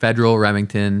 we're Federal,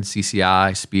 Remington,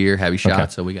 CCI, Spear, Heavy Shot. Okay.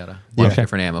 So we got a bunch of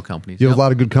different ammo companies. You have a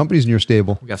lot of good companies in your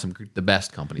stable. We got the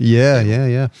best companies.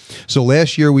 Yeah. So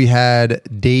last year we had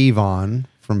Dave on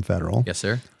from Federal. Yes,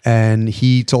 sir. And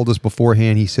he told us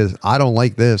beforehand, he says, I don't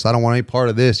like this. I don't want any part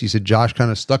of this. He said, Josh kind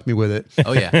of stuck me with it.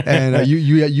 Oh, yeah. And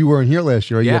you weren't here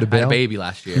last year. Right? Yeah, you had a I had bail? a baby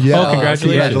last year. Yeah. Oh,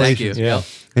 congratulations. Thank you. Yeah.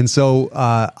 And so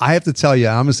I have to tell you,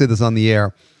 I'm going to say this on the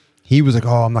air. He was like,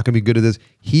 oh, I'm not going to be good at this.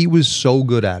 He was so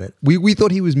good at it. We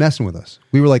thought he was messing with us.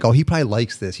 We were like, oh, he probably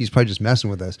likes this. He's probably just messing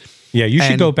with us. Yeah, you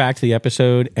should go back to the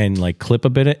episode and like clip a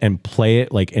bit and play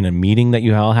it like in a meeting that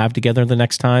you all have together the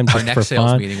next time. Our Just next for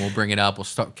sales fun. meeting, we'll bring it up. We'll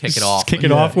kick it off. Kick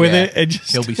it off with it. And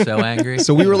just He'll be so angry.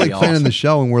 So we were like It'll be planning awesome. the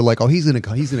show, and we're like, oh, he's gonna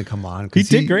come on. 'cause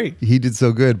He did great. He did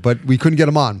so good, but we couldn't get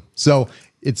him on. So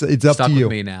it's up Stuck to you.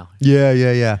 with me now.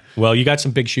 Yeah. Well, you got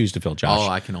some big shoes to fill, Josh. Oh,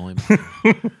 I can only.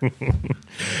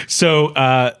 So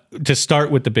to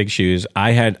start with the big shoes,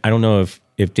 I don't know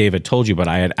if Dave had told you, but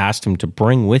I had asked him to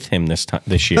bring with him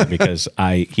this year because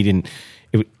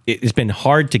it's been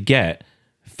hard to get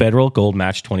Federal Gold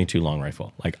Match 22 long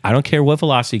rifle. Like, I don't care what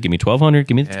velocity, give me 1200,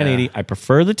 give me the 1080. I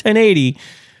prefer the 1080,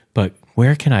 but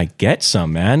where can I get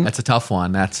some, man? That's a tough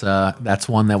one. That's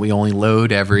one that we only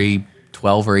load every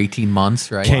 12 or 18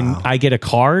 months, right? Can I get a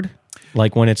card?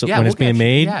 Like when it's we'll being get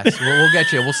made? you. Yes, we'll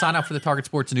get you. We'll sign up for the Target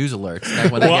Sports news alerts.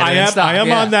 When they Well, get it in stock. I am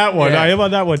Yeah. on that one. Yeah. I am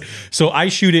on that one. So I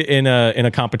shoot it in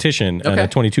a competition, Okay. a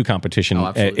 22 competition. Oh,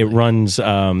 absolutely. It runs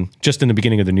just in the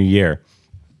beginning of the new year.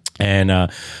 And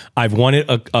I've won it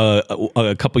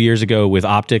a couple years ago with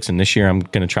optics, and this year I'm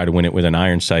going to try to win it with an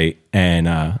iron sight. And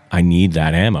I need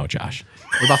that ammo, Josh.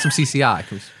 What about some CCI?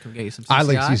 Can we get you some CCI? I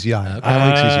like CCI. Okay. I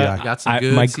like CCI. You got some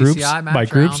good my CCI match my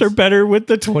groups rounds? are better with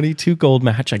the 22 gold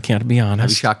match. I can't be Have you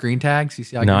honest. shot green tag?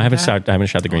 CCI? No, green I haven't tag?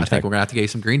 shot the green I think tag. we're gonna have to get you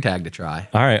some green tag to try.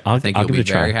 All right, I think I'll you'll give be it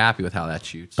a try. very happy with how that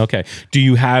shoots. Okay. Do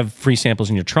you have free samples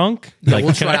in your trunk? Like,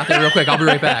 We'll try it out there real quick. I'll be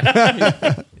right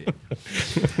back.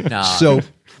 No. So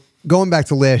going back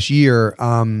to last year,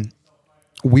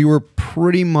 we were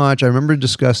pretty much, I remember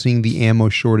discussing the ammo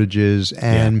shortages,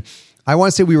 and I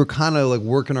want to say we were kind of like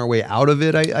working our way out of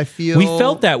it, I feel. we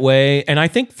felt that way, and I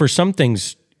think for some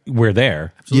things we're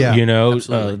there. Yeah. You know,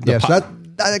 Absolutely. Yeah, so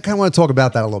I kind of want to talk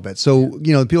about that a little bit. So,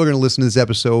 people are going to listen to this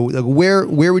episode. Like,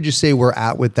 where would you say we're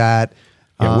at with that?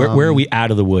 yeah, where are we out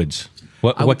of the woods?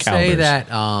 What I would calibers? say that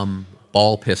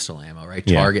ball pistol ammo, right?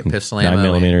 Yeah. Target pistol 9 ammo.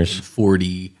 millimeters. in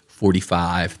 40,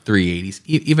 45, 380s,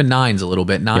 even 9s a little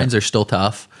bit. 9s Yeah. are still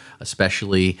tough,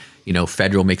 especially,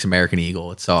 Federal makes American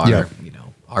Eagle. It's our, Yeah.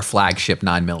 our flagship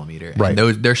 9 millimeter. Right.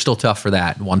 And they're still tough for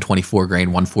that. 124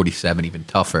 grain, 147, even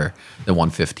tougher than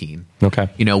 115. Okay.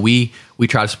 We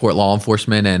try to support law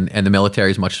enforcement and the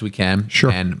military as much as we can. Sure.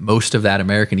 And most of that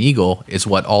American Eagle is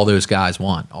what all those guys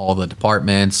want. All the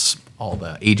departments, all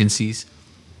the agencies,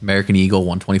 American Eagle,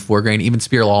 124 grain, even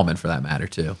Spear Lawman for that matter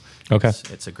too. Okay.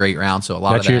 It's a great round. So a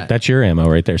lot of that. That's your ammo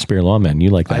right there, Spear Lawman.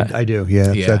 You like that? I do.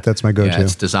 Yeah, that's my go-to. Yeah,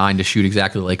 it's designed to shoot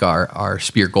exactly like our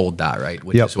Spear Gold Dot, right?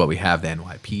 Which Yep. is what we have the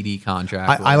NYPD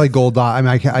contract. I like Gold Dot. I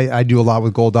mean, I do a lot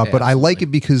with Gold Dot, Yeah, but I like absolutely.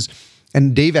 it because,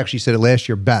 and Dave actually said it last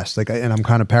year best. Like, and I'm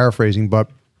kind of paraphrasing, but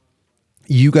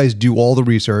you guys do all the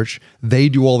research, they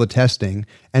do all the testing,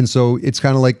 and so it's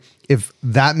kind of like if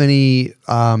that many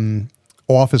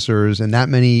officers and that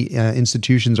many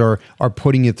institutions are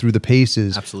putting it through the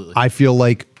paces. Absolutely. I feel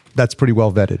like that's pretty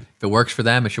well vetted. If it works for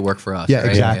them, it should work for us. Yeah, right?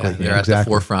 exactly. They're at the Exactly.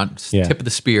 forefront, it's Yeah. tip of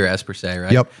the spear, as per se,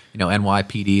 right? Yep.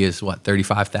 NYPD is what,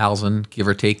 35,000, give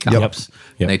or take, Yep. cops. Yep.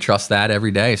 And they trust that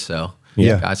every day. So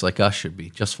Yeah. guys like us should be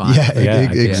just fine. Yeah, Yeah, I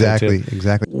think so, exactly, too.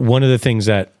 exactly. One of the things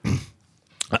that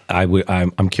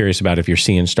I'm curious about if you're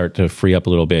seeing start to free up a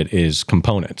little bit is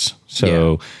components.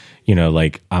 So,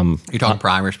 like You're talking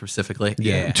primers specifically?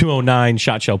 Yeah. 209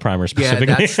 shot shell primer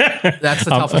specifically. Yeah, that's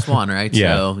the toughest one, right?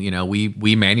 yeah. So,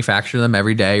 we manufacture them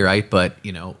every day, right? But,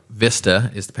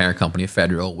 Vista is the parent company of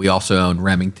Federal. We also own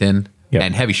Remington Yep.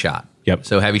 and Heavy Shot. Yep.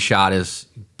 So Heavy Shot is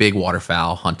big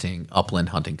waterfowl hunting, upland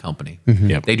hunting company.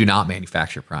 Yep. They do not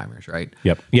manufacture primers, right?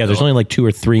 Yep. Yeah, there's So- only like 2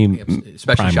 or 3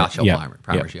 especially primer. shot shell Yeah.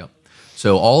 primers. Yeah. Yep.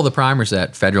 So all the primers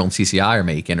that Federal and CCI are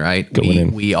making, right? Going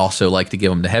in. We also like to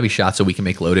give them the Heavy Shot so we can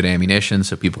make loaded ammunition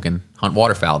so people can hunt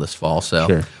waterfowl this fall. So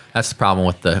Sure. that's the problem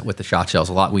with the shot shells.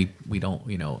 A lot we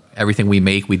don't everything we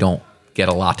make we don't get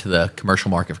a lot to the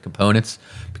commercial market for components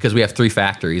because we have 3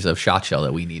 factories of shot shell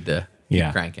that we need to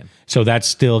keep cranking. So that's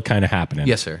still kind of happening.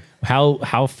 Yes, sir.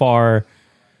 How far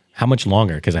how much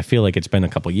longer? Because I feel like it's been a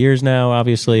couple years now.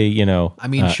 Obviously, you know. I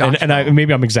mean,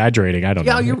 maybe I'm exaggerating. I don't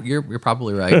know. Yeah, you're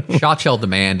probably right. Shot shell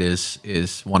demand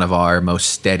is one of our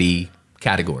most steady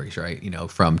categories, right? You know,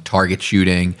 from target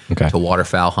shooting to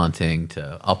waterfowl hunting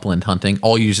to upland hunting,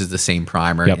 all uses the same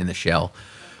primer in the shell.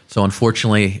 So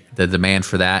unfortunately, the demand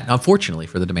for that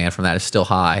is still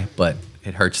high, but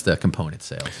it hurts the component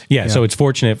sales. Yeah, so it's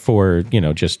fortunate for, you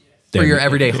know, just for your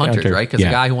everyday hunters, right? Because a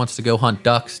guy who wants to go hunt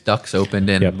ducks opened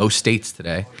in most states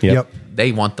today. Yep.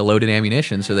 They want the loaded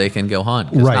ammunition so they can go hunt.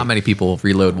 Because not many people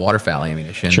reload waterfowl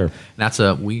ammunition. Sure. And that's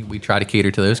we try to cater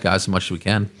to those guys as much as we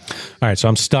can. All right, so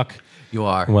I'm stuck. You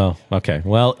are. Well, okay.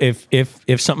 Well,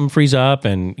 if something frees up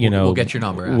and we'll get your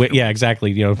number. Yeah,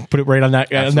 exactly. You know, put it right on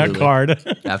that card.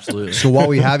 Absolutely. So while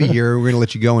we have you here, we're going to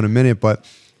let you go in a minute, but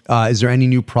is there any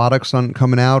new products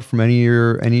coming out from any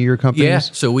of your companies? Yeah.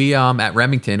 So we at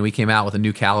Remington, we came out with a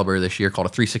new caliber this year called a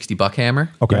 360 buck hammer.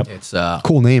 Okay. It's a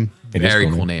cool name. Very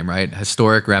cool name, right?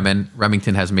 Historic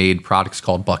Remington has made products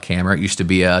called buck hammer. It used to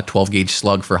be a 12 gauge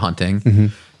slug for hunting. Mm-hmm.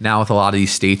 Now with a lot of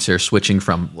these states are switching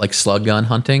from like slug gun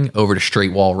hunting over to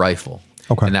straight wall rifle.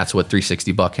 Okay. And that's what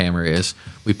 360 buck hammer is.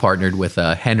 We partnered with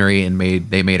Henry and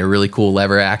they made a really cool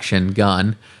lever action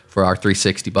gun for our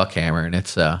 360 buck hammer, and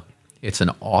it's an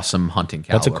awesome hunting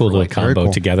caliber. That's a cool little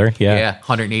combo together. Yeah. Yeah,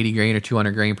 180 grain or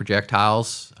 200 grain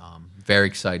projectiles. Very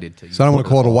excited to use. So I don't want to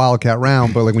call it a wildcat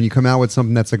round, but like when you come out with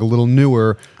something that's like a little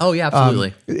newer. Oh yeah,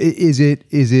 absolutely. Is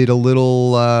it a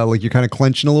little like you're kind of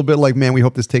clenching a little bit? Like, man, we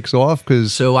hope this takes off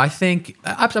because. So I think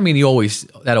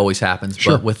that always happens.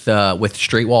 Sure. But with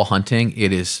straight wall hunting,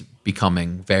 it is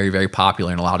becoming very, very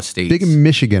popular in a lot of states. Big in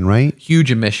Michigan, right?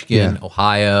 Huge in Michigan,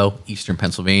 Ohio, Eastern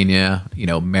Pennsylvania,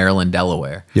 Maryland,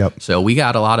 Delaware. Yep. So we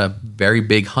got a lot of very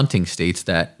big hunting states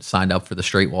that signed up for the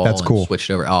straight wall and switched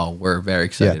over. Oh, we're very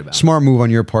excited about it. Smart move on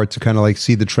your part to kind of like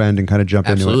see the trend and kind of jump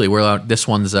into it. Absolutely. This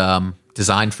one's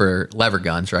designed for lever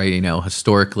guns, right?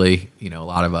 Historically, a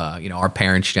lot of our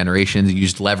parents' generations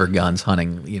used lever guns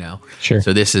hunting, Sure.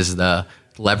 So this is the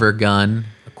lever gun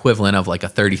equivalent of like a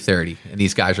 30-30, and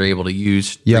these guys are able to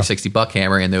use 360 buck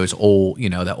hammer in those old,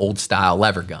 the old style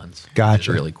lever guns. Gotcha. Which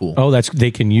is really cool. Oh, they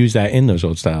can use that in those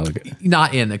old style.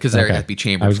 Not in because there have to be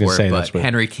chambers for it. But what...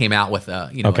 Henry came out with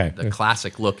the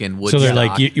classic looking wood. So they're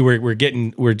stock. like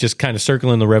we're just kind of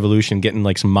circling the revolution, getting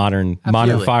like some modern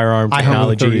firearm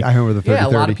technology. I hunt with the 30-30. Yeah, a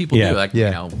lot of people do. Like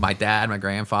my dad, my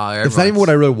grandfather. It's not even what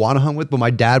I really want to hunt with, but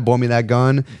my dad bought me that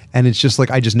gun, and it's just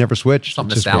like I just never switched.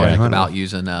 Something nostalgic about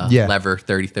using a lever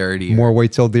 30-30. More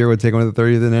white-tailed deer would take one of the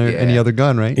 30 than any other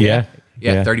gun, right? Yeah.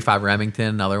 35 Remington,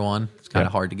 another one. It's kind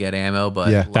of hard to get ammo, but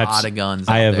a lot of guns.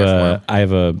 I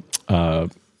have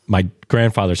my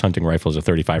grandfather's hunting rifle is a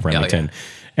 35 Remington.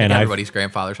 And everybody's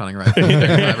grandfather's hunting rifle.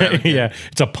 Yeah,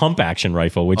 it's a pump action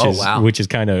rifle, which is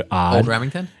kind of odd. Old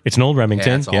Remington? It's an old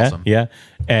Remington. Yeah, it's awesome. Yeah.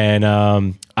 And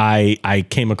I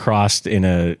came across in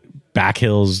a Back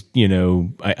Hills,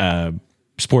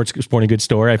 sporting goods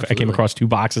store. I came across 2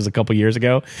 boxes a couple years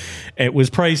ago. It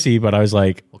was pricey, but I was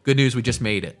like, well, good news, we just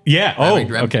made it. Yeah.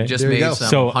 Okay. Just made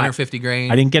some 150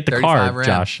 grain. I didn't get the card, round.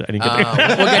 Josh. I didn't get the card.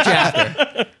 We'll get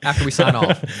you after we sign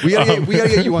off. We gotta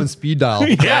get you on speed dial.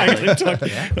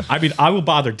 I mean, I will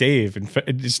bother Dave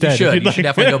instead. You should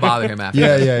definitely go bother him after.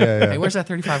 Yeah. Hey, where's that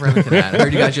 35 Remington at? I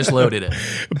heard you guys just loaded it.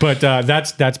 But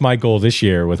that's my goal this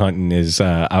year with hunting is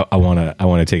I want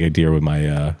to take a deer with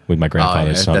my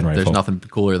grandfather's hunting rifle. There's nothing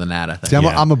cooler than that, I think. See,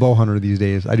 I'm a bow hunter these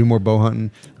days. I do more bow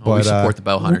hunting. But we support the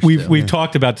bow hunters. We've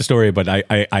talked about the story, but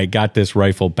I got this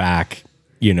rifle back,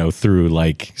 through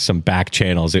like some back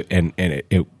channels, and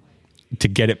it to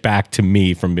get it back to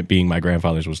me from it being my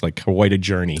grandfather's was like quite a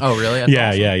journey. Oh, really? That's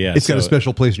awesome. Yeah. It's got a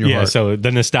special place in your heart. Yeah, so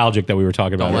the nostalgic that we were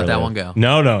talking about. Don't let earlier. that one go.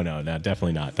 No,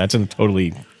 definitely not. That's a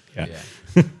totally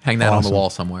hang that on the wall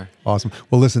somewhere. Awesome.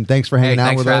 Well, listen, thanks for hanging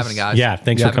out with us. Thanks for having me, guys. Yeah,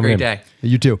 thanks for coming in. Have a great day.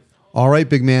 You too. All right,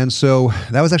 big man. So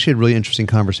that was actually a really interesting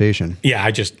conversation. Yeah,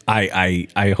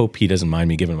 I hope he doesn't mind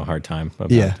me giving him a hard time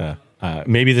about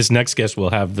maybe this next guest will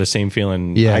have the same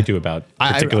feeling I do about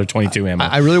particular 22 ammo.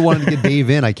 I really wanted to get Dave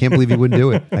in. I can't believe he wouldn't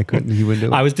do it. He wouldn't do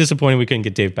it. I was disappointed we couldn't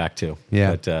get Dave back too.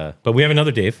 Yeah. But we have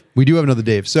another Dave. We do have another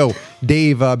Dave. So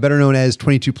Dave, better known as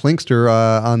 22 Plinkster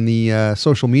on the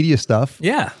social media stuff.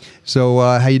 Yeah. So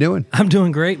how you doing? I'm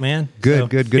doing great, man. Good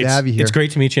to have you here. It's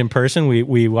great to meet you in person.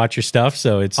 We watch your stuff,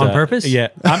 so it's on purpose. Yeah,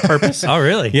 on purpose. Oh,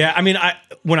 really? Yeah. I mean,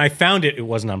 when I found it, it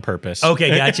wasn't on purpose.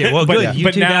 Okay, gotcha. Well, good.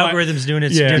 YouTube algorithm's doing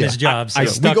its job. So. I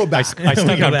stuck on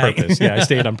purpose. Yeah, I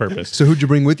stayed on purpose. So who'd you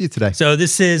bring with you today? So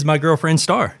this is my girlfriend,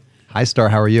 Star. Hi, Star.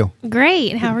 How are you?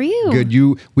 Great. How are you? Good.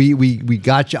 We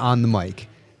got you on the mic.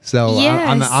 So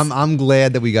yes. I'm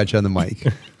glad that we got you on the mic.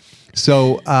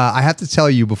 So I have to tell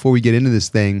you before we get into this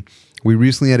thing, We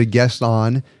recently had a guest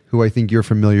on who I think you're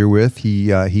familiar with.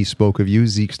 He spoke of you,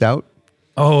 Zeke Stout.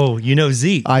 Oh, you know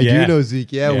Zeke. I do know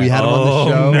Zeke. Yeah, we had him on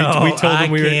the show. No, we told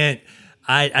him we can't.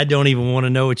 I don't even want to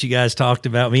know what you guys talked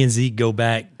about. Me and Zeke go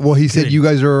back. Well, he said you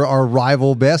guys are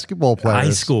rival basketball players.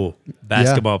 High school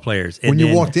basketball players. And when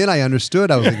you walked in, I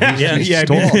understood. I was like, he's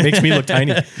tall. It makes me look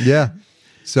tiny. Yeah.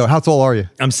 So how tall are you?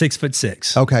 I'm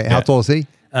 6'6". Okay. How tall is he?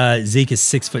 Zeke is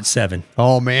 6'7".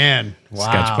 Oh man! Wow.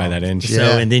 Scotch by that inch.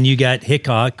 So and then you got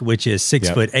Hickok, which is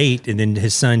 6'8", and then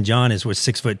his son John was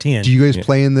 6'10". Do you guys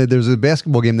play in there's a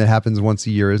basketball game that happens once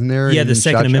a year, isn't there? Yeah, the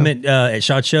Second Amendment at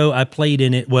SHOT Show. I played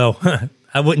in it. Well,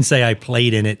 I wouldn't say I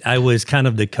played in it. I was kind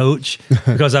of the coach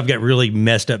because I've got really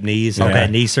messed up knees. I've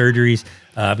had knee surgeries.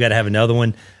 I've got to have another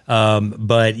one.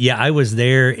 But yeah, I was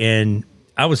there and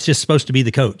I was just supposed to be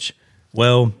the coach.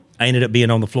 Well, I ended up being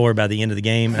on the floor by the end of the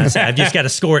game. I said, I've just got to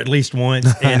score at least once.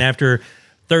 And after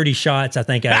 30 shots, I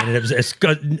think I ended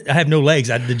up, I have no legs.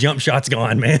 The jump shot's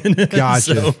gone, man.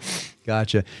 Gotcha.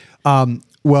 Gotcha.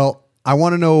 Well, I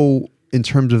want to know, in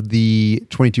terms of the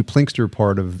 22 Plinkster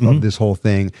part of this whole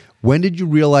thing, when did you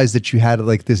realize that you had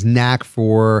like this knack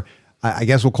for, I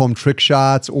guess we'll call them trick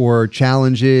shots or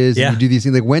challenges, and you do these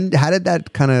things? Like how did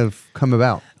that kind of come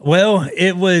about? Well,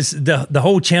 it was the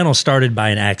whole channel started by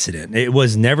an accident. It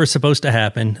was never supposed to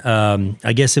happen.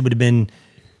 I guess it would have been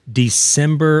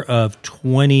December of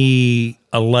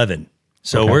 2011.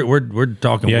 So we're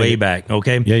talking way back,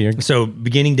 okay? Yeah. So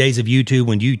beginning days of YouTube,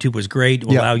 when YouTube was great,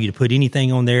 will allow you to put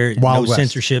anything on there, Wild no West.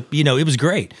 Censorship. You know, it was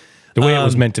great. The way it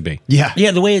was meant to be. Yeah.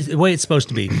 Yeah, the way it's supposed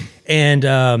to be. And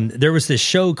there was this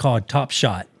show called Top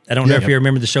Shot. I don't know if you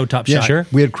remember the show Top Shot. Sure.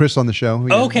 We had Chris on the show.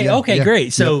 Okay,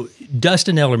 great. So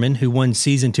Dustin Ellerman, who won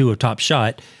season 2 of Top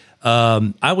Shot,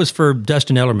 I was for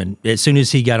Dustin Ellerman as soon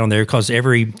as he got on there, because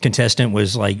every contestant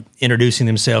was like introducing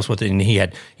themselves with it. And he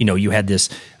had, you had this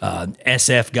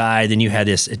SF guy, then you had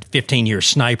this 15-year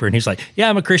sniper, and he's like, yeah,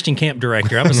 I'm a Christian camp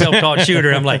director. I'm a self-taught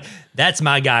shooter. I'm like, that's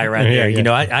my guy right there. You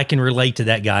know, I can relate to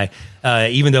that guy,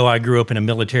 even though I grew up in a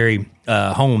military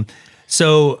home.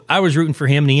 So I was rooting for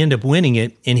him, and he ended up winning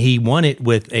it, and he won it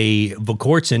with a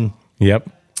Vukortsen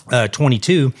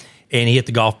 22, and he hit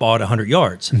the golf ball at 100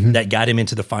 yards. That got him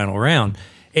into the final round.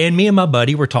 And me and my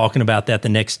buddy were talking about that the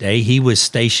next day. He was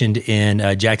stationed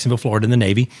in Jacksonville, Florida in the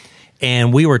Navy.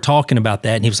 And we were talking about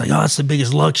that, and he was like, oh, it's the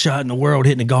biggest luck shot in the world,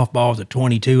 hitting a golf ball with a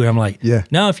 22. And I'm like,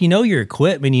 no, if you know your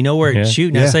equipment, you know where it's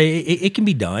shooting. I say, it can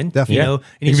be done. Definitely. You know? And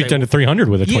it can be done to 300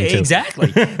 with a 22. Yeah,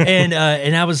 exactly. And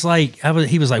I was like,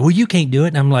 he was like, well, you can't do it.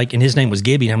 And I'm like, and his name was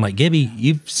Gibby. And I'm like, Gibby,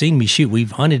 you've seen me shoot. We've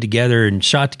hunted together and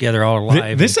shot together all our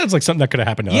life. This sounds like something that could have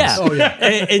happened to us. Oh, yeah.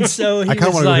 And so he I kind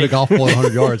of want to hit a golf ball at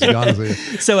 100 yards, to be honest with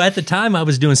you. So at the time, I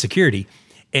was doing security.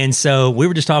 And so we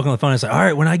were just talking on the phone. I was like, all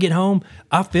right, when I get home,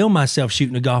 I'll film myself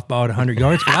shooting a golf ball at 100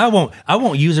 yards, but I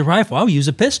won't use a rifle. I'll use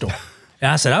a pistol. And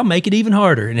I said, I'll make it even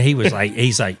harder. And he was like,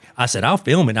 I said, I'll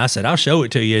film it. And I said, I'll show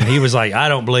it to you. And he was like, I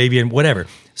don't believe you, and whatever.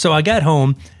 So I got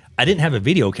home. I didn't have a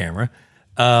video camera.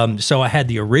 So I had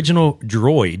the original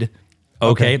Droid.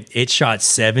 Okay. It shot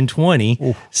 720.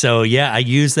 Ooh. So yeah, I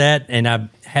used that, and I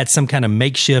had some kind of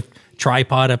makeshift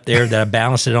tripod up there that I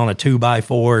balanced it on a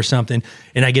 2x4 or something.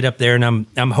 And I get up there, and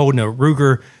I'm holding a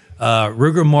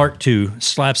Ruger Mark II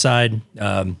slap side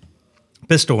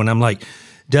pistol, and I'm like,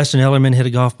 Dustin Ellerman hit a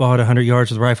golf ball at 100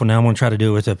 yards with a rifle. Now I'm going to try to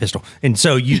do it with a pistol. And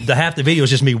so half the video is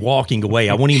just me walking away.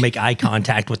 I won't even make eye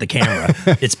contact with the camera.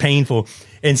 It's painful.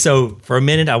 And so for a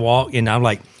minute I walk, and I'm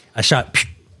like, I shot,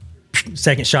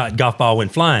 second shot, golf ball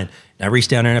went flying. And I reached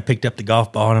down there and I picked up the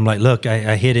golf ball, and I'm like, look,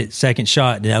 I hit it, second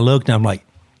shot. And I looked, and I'm like,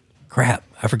 crap,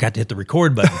 I forgot to hit the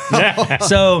record button.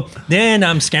 So then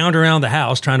I'm scouring around the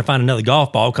house trying to find another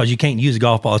golf ball, because you can't use a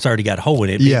golf ball. It's already got a hole in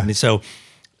it. Yeah. And so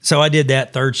I did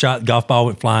that. Third shot, golf ball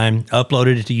went flying,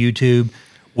 uploaded it to YouTube.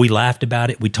 We laughed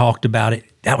about it. We talked about it.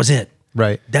 That was it.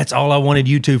 Right. That's all I wanted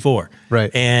YouTube for. Right.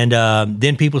 And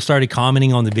then people started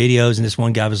commenting on the videos, and this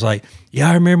one guy was like, yeah,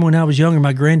 I remember when I was younger,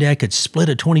 my granddad could split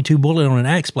a 22 bullet on an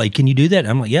axe blade. Can you do that? And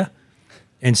I'm like, yeah.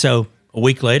 And so a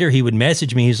week later, he would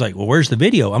message me. He's like, well, where's the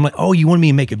video? I'm like, oh, you wanted me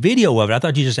to make a video of it? I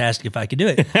thought you just asked if I could do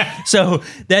it. So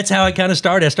that's how I kind of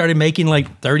started. I started making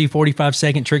like 30,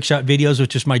 45-second trick shot videos with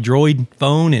just my Droid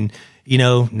phone. And,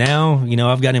 now,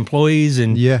 I've got employees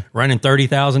and running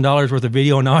 $30,000 worth of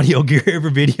video and audio gear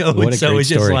every video. What and a so great it's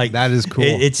just story. like, that is cool.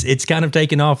 It's kind of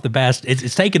taken off the past.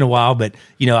 It's taken a while, but,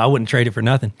 I wouldn't trade it for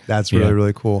nothing. That's really,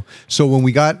 really cool. So when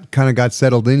we got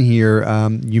settled in here,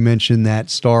 you mentioned that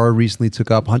Star recently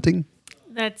took up hunting.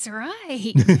 That's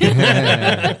right.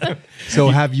 So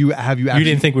have you actually, You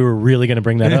didn't think we were really going to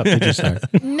bring that up, did you, Star?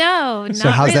 No, So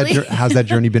not how's really. that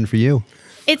journey been for you?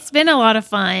 It's been a lot of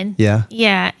fun. Yeah.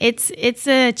 Yeah. It's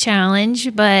a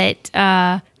challenge, but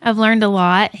I've learned a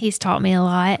lot. He's taught me a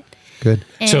lot. Good.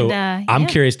 And, So I'm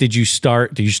curious, did you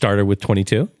start with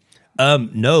 22?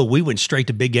 No, we went straight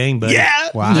to big game, but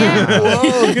Wow.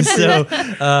 Yeah. so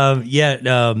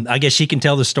I guess she can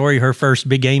tell the story. Her first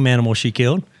big game animal she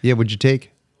killed. Yeah, what'd you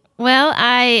take? Well,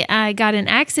 I got an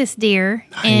axis deer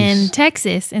in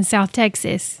Texas, in South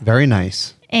Texas. Very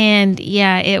nice. And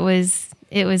yeah, it was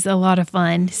a lot of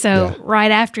fun. So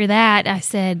right after that, I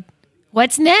said,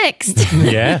 "What's next?"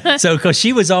 Yeah. So because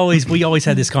we always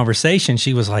had this conversation.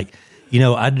 She was like,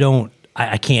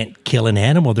 I can't kill an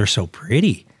animal. They're so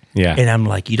pretty. Yeah. And I'm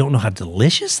like, you don't know how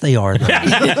delicious they are. Though.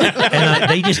 And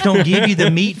they just don't give you the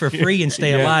meat for free and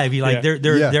stay alive. You like they're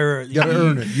You gotta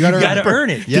earn it. You gotta earn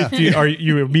it. Yeah. Are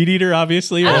you a meat eater?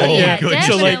 Obviously. Oh, yeah, So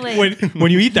definitely. like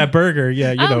when you eat that burger,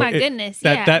 Oh, my goodness,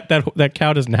 that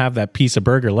cow doesn't have that piece of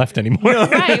burger left anymore.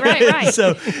 Right.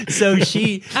 So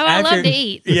she. I love to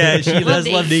eat. Yeah, she Love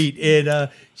love to to eat. And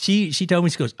she told me,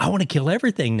 she goes, I want to kill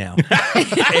everything now.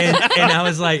 and I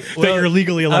was like, well, you're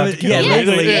legally allowed to kill. Yeah, Yes,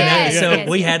 legally. yes, So yes.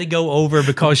 we had to go over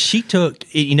because she took,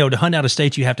 to hunt out of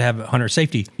state, you have to have hunter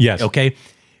safety. Yes. Okay.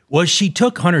 Well, she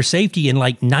took hunter safety in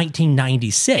like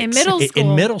 1996. In middle In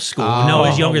school. middle school. No, it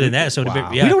was younger than that. So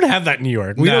Wow. yeah. We don't have that in New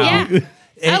York. We No. don't.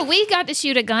 Yeah. We got to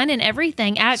shoot a gun and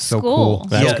everything at So school. cool.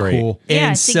 That's Yeah. great. Cool. Yeah,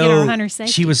 And to get our hunter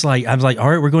safety. she was like, I was like, all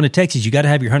right, we're going to Texas. You got to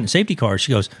have your hunting safety card.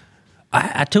 She goes,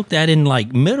 I took that in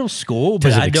like middle school, but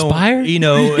Does it I don't, expire?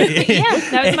 Yeah,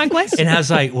 that was my question. And I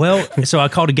was like, well, so I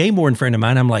called a game warden friend of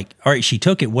mine. I'm like, all right, she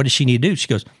took it. What does she need to do? She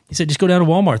goes, he said, just go down to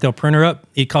Walmart. They'll print her up.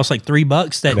 It costs like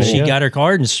 $3 that she Cool. got her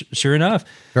card. And sure enough.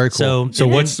 Very cool. So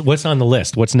what's on the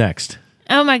list? What's next?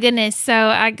 Oh my goodness! So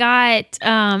I got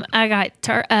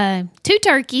two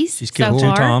turkeys. She's killed so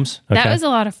two far. toms. That Okay. was a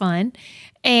lot of fun.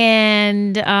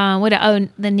 And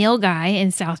the Neil guy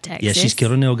in South Texas. Yeah, she's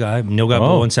killed a nilgai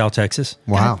bull in South Texas.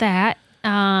 Wow. Got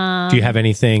that. Do you have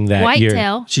anything that you're?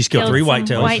 Whitetail. She's killed three some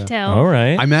whitetails. Whitetail. All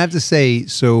right. I'm gonna have to say,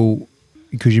 so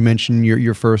because you mentioned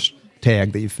your first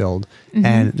tag that you filled,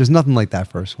 and there's nothing like that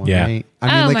first one, Yeah. right?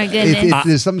 Oh, my goodness.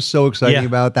 There's something so exciting Yeah.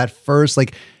 about that first,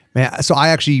 like, man. So I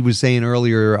actually was saying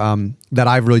earlier that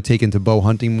I've really taken to bow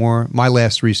hunting more. My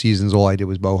last 3 seasons, all I did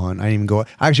was bow hunt. I didn't even go.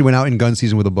 I actually went out in gun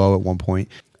season with a bow at one point.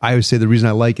 I always say the reason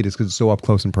I like it is because it's so up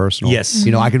close and personal. Yes.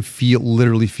 You know, I can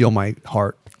literally feel my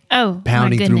heart Oh,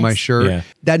 pounding my through my goodness. shirt. Yeah.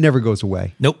 That never goes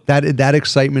away. Nope. That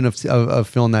excitement of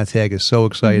filling that tag is so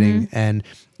exciting, and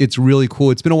it's really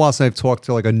cool. It's been a while since I've talked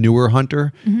to like a newer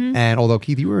hunter, and although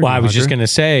Keith, you were a Well, new I was just hunter. going to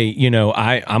say,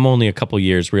 I'm only a couple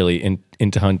years really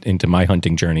into my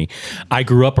hunting journey. I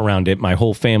grew up around it. My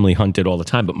whole family hunted all the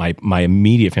time, but my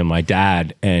immediate family, my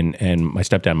dad and my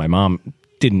stepdad, and my mom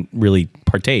didn't really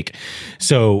partake.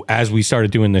 So as we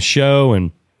started doing the show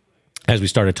and as we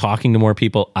started talking to more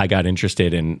people, I got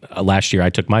interested. And last year I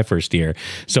took my first deer.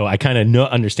 So I kind of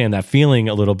understand that feeling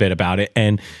a little bit about it.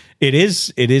 And it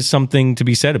is something to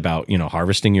be said about,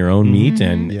 harvesting your own meat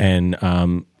and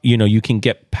you can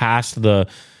get past the,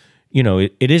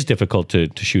 it is difficult to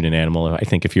shoot an animal. I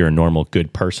think if you're a normal,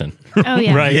 good person. Oh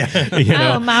yeah. Right.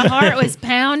 Yeah. Oh, my heart was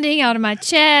pounding out of my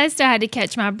chest. I had to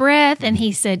catch my breath, and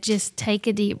he said, "Just take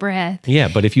a deep breath." Yeah,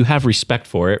 but if you have respect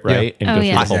for it, right, and Oh, go through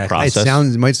yeah. the whole Exactly.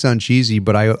 process. It might sound cheesy,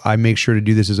 but I make sure to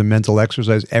do this as a mental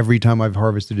exercise every time I've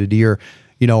harvested a deer.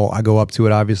 I go up to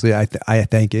it. Obviously, I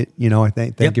thank it. I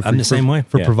thank Yep, it. I'm the same way.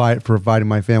 for Yeah. providing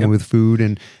my family with food,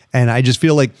 and I just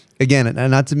feel like, again,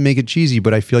 and not to make it cheesy,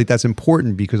 but I feel like that's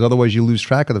important because otherwise you lose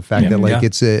track of the fact that like Yeah.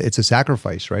 it's a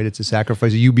sacrifice, right? It's a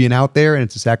sacrifice of you being out there, and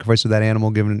it's a sacrifice of that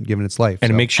animal giving its life. And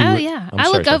So- it makes you. Oh yeah. I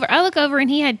look over, and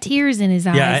he had tears in his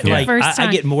eyes Yeah, the first time.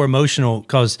 I get more emotional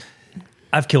because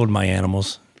I've killed my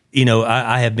animals.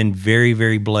 I have been very,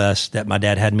 very blessed that my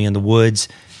dad had me in the woods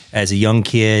as a young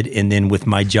kid, and then with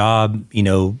my job,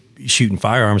 shooting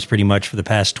firearms pretty much for the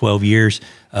past 12 years,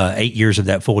 8 years of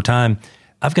that full time.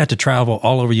 I've got to travel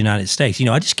all over the United States.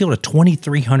 I just killed a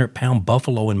 2,300-pound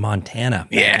buffalo in Montana.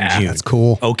 Back in June. that's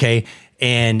cool. Okay.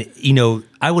 And,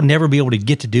 I would never be able to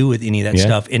get to do with any of that Yeah.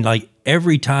 stuff. And like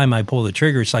every time I pull the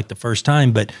trigger, it's like the first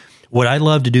time. But what I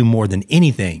love to do more than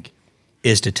anything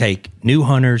is to take new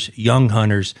hunters, young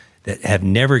hunters that have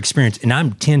never experienced, and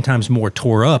I'm 10 times more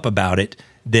tore up about it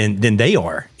than they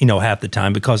are, half the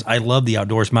time, because I love the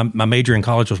outdoors. My major in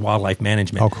college was wildlife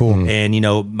management. Oh, cool. And,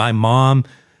 my mom,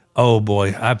 oh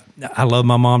boy, I love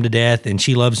my mom to death and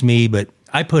she loves me, but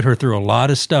I put her through a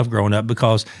lot of stuff growing up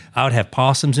because I would have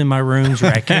possums in my rooms,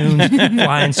 raccoons,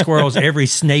 flying squirrels, every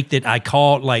snake that I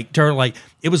caught, like turtle, like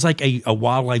it was like a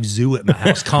wildlife zoo at my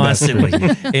house constantly.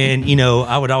 And, you know,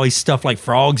 I would always stuff like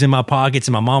frogs in my pockets,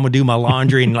 and my mom would do my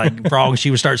laundry and like frogs,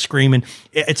 she would start screaming.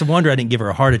 It's a wonder I didn't give her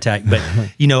a heart attack. But,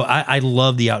 you know, I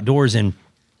love the outdoors. And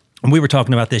we were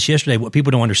talking about this yesterday. What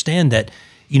people don't understand that,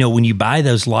 you know, when you buy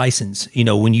those license, you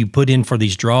know, when you put in for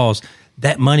these draws,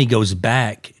 that money goes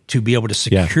back to be able to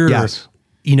secure,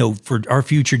 you know, for our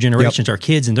future generations, our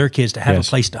kids and their kids to have a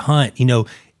place to hunt. You know,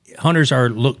 hunters are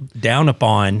looked down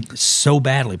upon so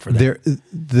badly for that.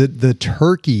 The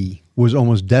turkey was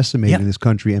almost decimated in this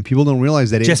country, and people don't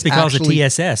realize that just because of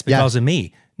TSS, because of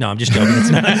me. No, I'm just joking. It's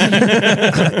not.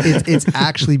 it's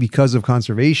actually because of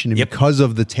conservation and because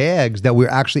of the tags that we're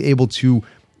actually able to,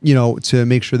 you know, to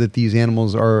make sure that these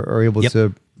animals are able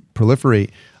to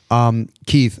proliferate.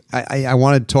 Keith, I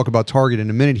want to talk about Target in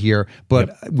a minute here,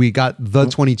 but we got the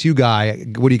 22 guy.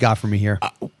 What do you got for me here?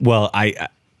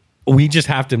 We just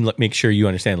have to make sure you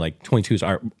understand, like 22 is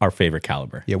our favorite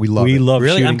caliber. Yeah, we love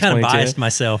really. I'm kind 22. of biased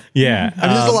myself. Yeah, I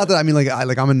mean, there's a lot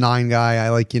that I'm a 9 guy. I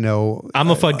like, you know,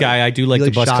 I'm a FUD guy. I do like the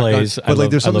bus clays, but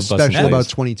like there's something special about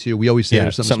 22. We always say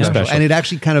there's something special, and it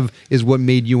actually kind of is what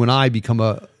made you and I become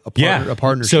a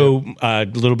partnership. So a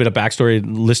little bit of backstory.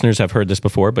 Listeners have heard this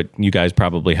before, but you guys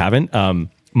probably haven't.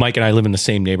 Mike and I live in the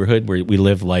same neighborhood where we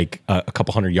live like a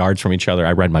couple hundred yards from each other.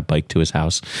 I ride my bike to his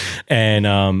house,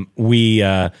 and we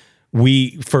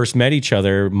first met each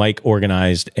other. Mike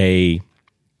organized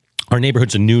our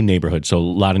neighborhood's a new neighborhood, so a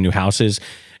lot of new houses.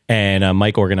 And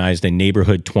Mike organized a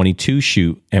neighborhood 22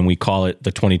 shoot, and we call it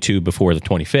the 22 before the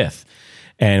 25th.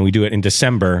 And we do it in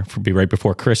December, right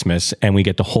before Christmas, and we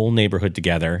get the whole neighborhood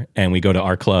together, and we go to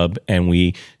our club, and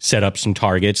we set up some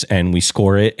targets, and we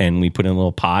score it, and we put in a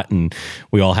little pot, and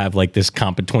we all have like this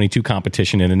 22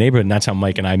 competition in the neighborhood, and that's how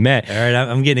Mike and I met. All right,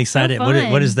 I'm getting excited.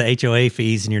 What is the HOA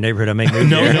fees in your neighborhood? I make no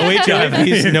HOA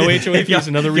fees. No HOA fees.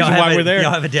 Another reason why we're there.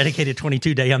 Y'all have a dedicated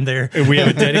 22 day. I'm there. We have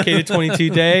a dedicated 22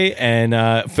 day, and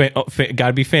got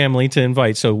to be family to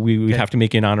invite, so we have to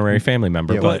make you an honorary family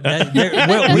member. Yeah, but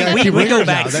we go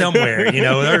back somewhere, you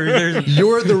know.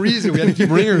 You're the reason we had to keep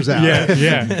ringers out.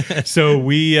 Yeah. So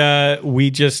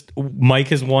Mike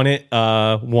has won it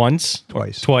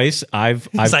twice. I've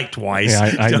like twice.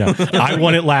 Yeah, I know. I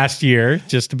won it last year,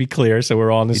 just to be clear, so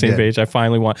we're all on the same page. I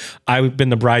finally won. I've been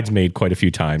the bridesmaid quite a few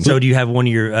times. So do you have one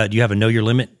of your? Do you have a know your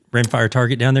limit rimfire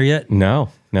target down there yet? No,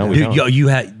 we don't. You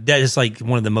had that is like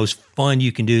one of the most fun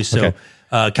you can do. So. Okay.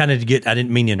 Kind of to get, I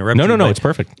didn't mean to interrupt you. No, it's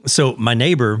perfect. So my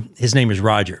neighbor, his name is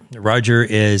Roger. Roger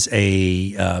is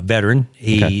a veteran.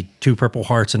 He 2 Purple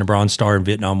Hearts and a Bronze Star in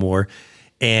Vietnam War,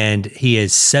 and he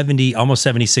is almost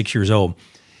 76 years old.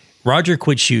 Roger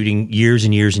quit shooting years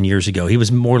and years and years ago. He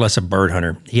was more or less a bird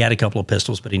hunter. He had a couple of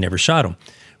pistols, but he never shot them.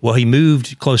 Well, he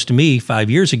moved close to me 5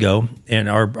 years ago, and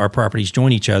our properties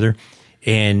join each other.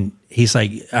 And he's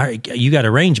like, "All right, you got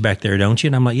a range back there, don't you?"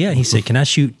 And I'm like, "Yeah." He said, "Can I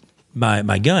shoot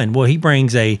my gun?" Well, he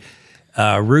brings a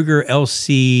Ruger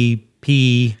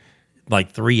LCP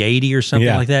like 380 or something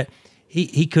like that.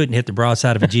 He couldn't hit the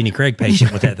broadside of a Jenny Craig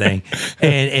patient with that thing.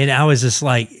 And I was just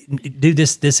like, "Dude,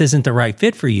 this isn't the right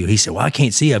fit for you." He said, "Well, I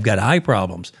can't see. I've got eye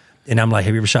problems." And I'm like,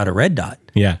 "Have you ever shot a red dot?"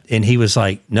 Yeah. And he was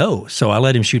like, "No." So I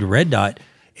let him shoot a red dot.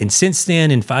 And since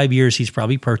then, in 5 years, he's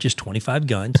probably purchased 25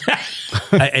 guns.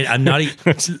 I'm not,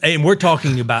 and we're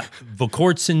talking about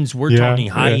Volkortsons. We're talking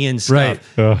high-end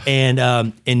stuff. Right.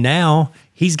 And now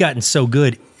he's gotten so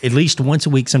good. At least once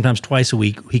a week, sometimes twice a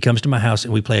week, he comes to my house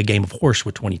and we play a game of horse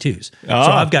with 22s. So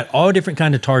I've got all different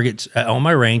kind of targets on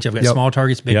my range. I've got small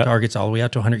targets, big targets, all the way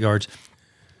out to 100 yards.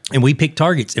 And we pick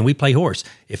targets and we play horse.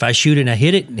 If I shoot and I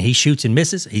hit it and he shoots and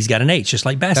misses, he's got an H, just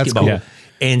like basketball. That's cool.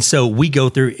 And so we go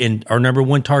through, and our number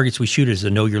one targets we shoot is the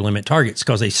know your limit targets,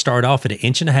 because they start off at 1.5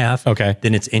 inches. Okay.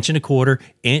 Then it's 1.25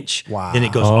 inch. Wow. Then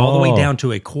it goes all the way down to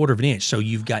 1/4 inch. So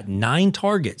you've got 9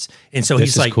 targets. And so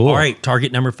he's like, cool. All right,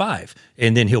 target number 5.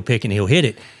 And then he'll pick and he'll hit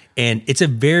it. And it's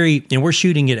and we're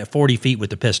shooting it at 40 feet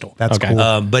with the pistol. That's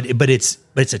cool. But it's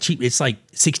a cheap. It's like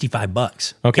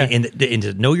 $65. Okay. And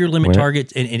to know your limit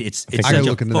targets, and it's I gotta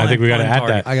look into that. I think we got to add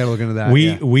that. I got to look into that.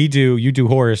 You do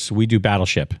horse, we do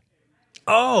battleship.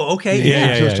 Oh, okay.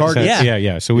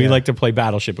 Yeah. So we like to play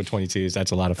battleship with 22s.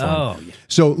 That's a lot of fun. Oh, yeah.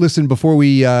 So listen, before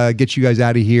we get you guys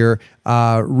out of here,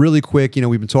 really quick,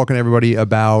 we've been talking to everybody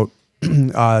about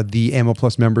the Ammo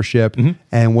Plus membership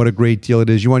and what a great deal it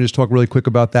is. You want to just talk really quick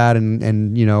about that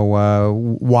and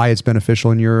why it's beneficial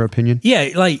in your opinion?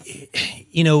 Yeah,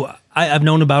 I've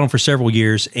known about them for several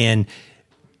years, and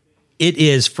it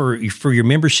is for your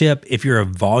membership if you're a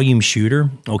volume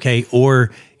shooter, okay, or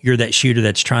you're that shooter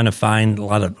that's trying to find a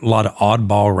lot of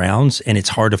oddball rounds, and it's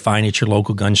hard to find at your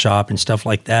local gun shop and stuff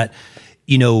like that,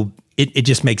 you know, it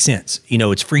just makes sense. You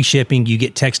know, it's free shipping. You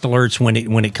get text alerts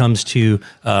when it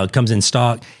comes in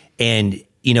stock. And,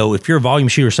 you know, if you're a volume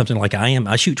shooter or something like I am,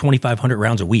 I shoot 2,500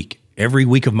 rounds a week, every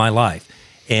week of my life.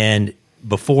 And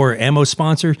before Ammo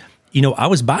sponsor, you know, I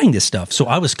was buying this stuff. So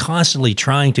I was constantly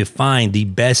trying to find the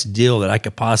best deal that I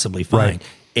could possibly find. Right.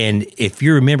 And if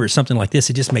you remember something like this,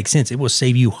 it just makes sense. It will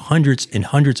save you hundreds and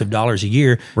hundreds of dollars a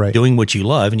year doing what you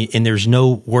love. And there's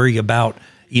no worry about,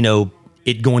 you know,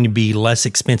 it going to be less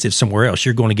expensive somewhere else.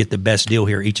 You're going to get the best deal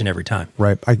here each and every time.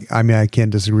 Right. I mean, I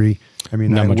can't disagree. I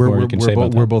mean,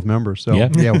 we're both members. So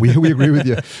yeah, we agree with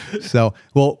you. So,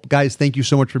 well, guys, thank you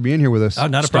so much for being here with us. Oh,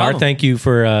 not a problem. Thank you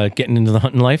for getting into the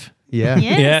hunting life. Yeah.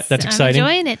 Yes, yeah, that's exciting. I'm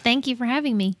enjoying it. Thank you for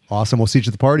having me. Awesome. We'll see you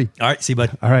at the party. All right. See you,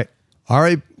 bud. All right.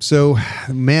 So,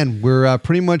 man, we're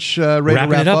pretty much ready to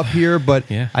wrap up here, but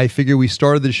I figure we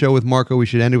started the show with Marco. We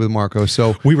should end it with Marco.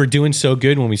 So we were doing so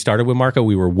good when we started with Marco.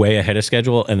 We were way ahead of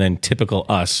schedule, and then typical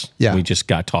us, we just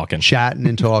got talking. Chatting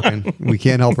and talking. We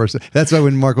can't help ourselves. That's why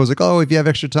when Marco was like, oh, if you have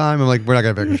extra time, I'm like, we're not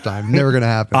going to have extra time. Never going to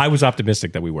happen. I was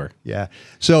optimistic that we were. Yeah.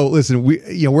 So listen,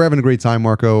 we're having a great time,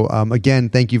 Marco. Again,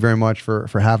 thank you very much for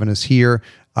having us here.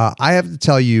 I have to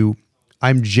tell you,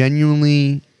 I'm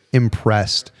genuinely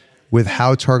impressed with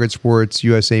how Target Sports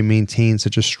USA maintains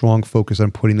such a strong focus on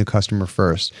putting the customer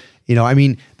first. You know, I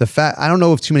mean, I don't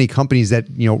know of too many companies that,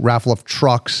 you know, raffle off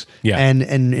trucks and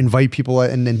invite people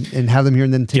and have them here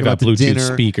and then take give them out out to Bluetooth dinner.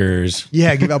 speakers.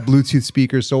 Yeah, give out Bluetooth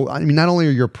speakers. So, I mean, not only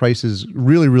are your prices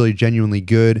really, really genuinely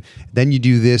good, then you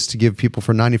do this to give people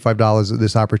for $95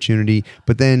 this opportunity,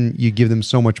 but then you give them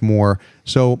so much more.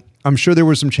 So I'm sure there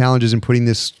were some challenges in putting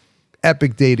this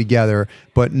epic day together,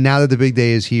 but now that the big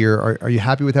day is here, are you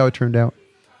happy with how it turned out?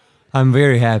 I'm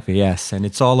very happy, yes. And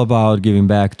it's all about giving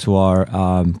back to our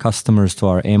customers, to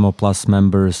our Ammo Plus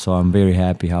members. So I'm very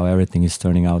happy how everything is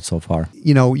turning out so far.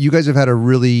 You know, you guys have had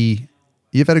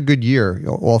you've had a good year,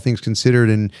 all things considered.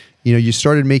 And, you know, you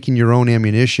started making your own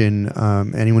ammunition.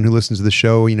 Anyone who listens to the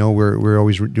show, you know, we're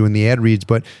always doing the ad reads,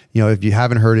 but, you know, if you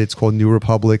haven't heard it, it's called New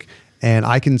Republic. And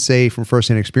I can say from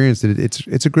firsthand experience that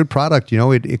it's a good product. You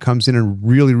know, it comes in a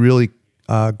really, really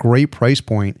great price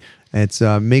point. It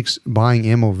makes buying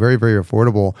ammo very, very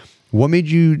affordable. What made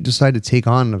you decide to take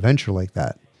on a venture like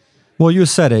that? Well, you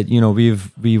said it. You know,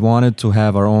 we wanted to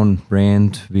have our own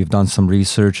brand. We've done some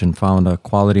research and found a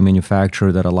quality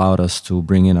manufacturer that allowed us to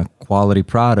bring in a quality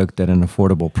product at an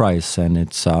affordable price. And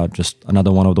it's just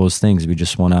another one of those things. We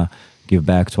just want to give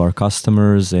back to our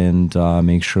customers and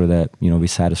make sure that, you know, we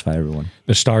satisfy everyone.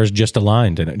 The stars just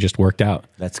aligned and it just worked out.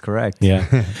 That's correct.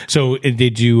 Yeah. So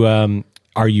did you,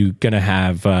 are you going to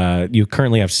have, you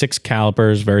currently have 6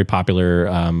 calibers, very popular.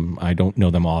 I don't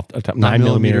know them all.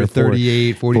 9mm,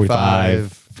 38,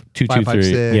 45,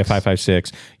 223,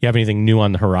 5.56. You have anything new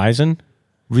on the horizon?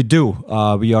 We do.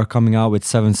 We are coming out with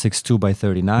 7.62 by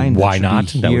 39. Why not?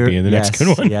 That would be in the next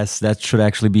good one. Yes, that should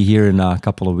actually be here in a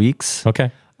couple of weeks.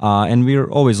 Okay. And we're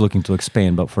always looking to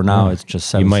expand, but for now it's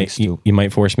just 7.62. You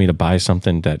might force me to buy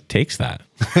something that takes that.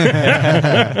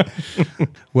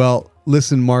 Well,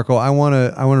 listen, Marco, I want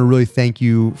to really thank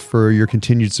you for your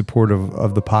continued support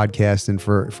of the podcast and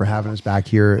for having us back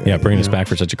here. Yeah, bringing us back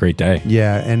for such a great day.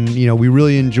 Yeah, and you know, we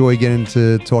really enjoy getting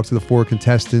to talk to the 4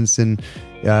 contestants, and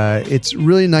it's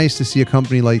really nice to see a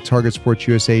company like Target Sports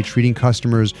USA treating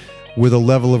customers with a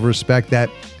level of respect that,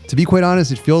 to be quite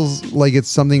honest, it feels like it's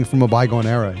something from a bygone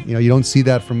era. You know, you don't see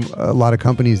that from a lot of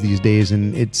companies these days,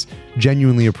 and it's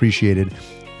genuinely appreciated.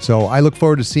 So I look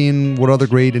forward to seeing what other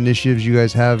great initiatives you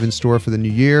guys have in store for the new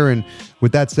year. And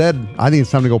with that said, I think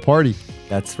it's time to go party.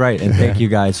 That's right. And thank you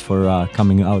guys for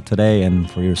coming out today and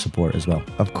for your support as well.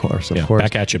 Of course, of course.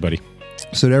 Back at you, buddy.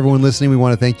 So to everyone listening, we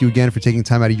want to thank you again for taking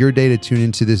time out of your day to tune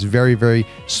into this very, very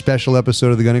special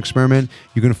episode of The Gun Experiment.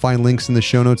 You're going to find links in the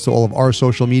show notes to all of our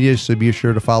social media, so be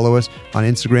sure to follow us on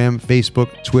Instagram,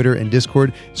 Facebook, Twitter, and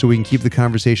Discord so we can keep the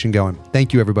conversation going.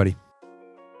 Thank you, everybody.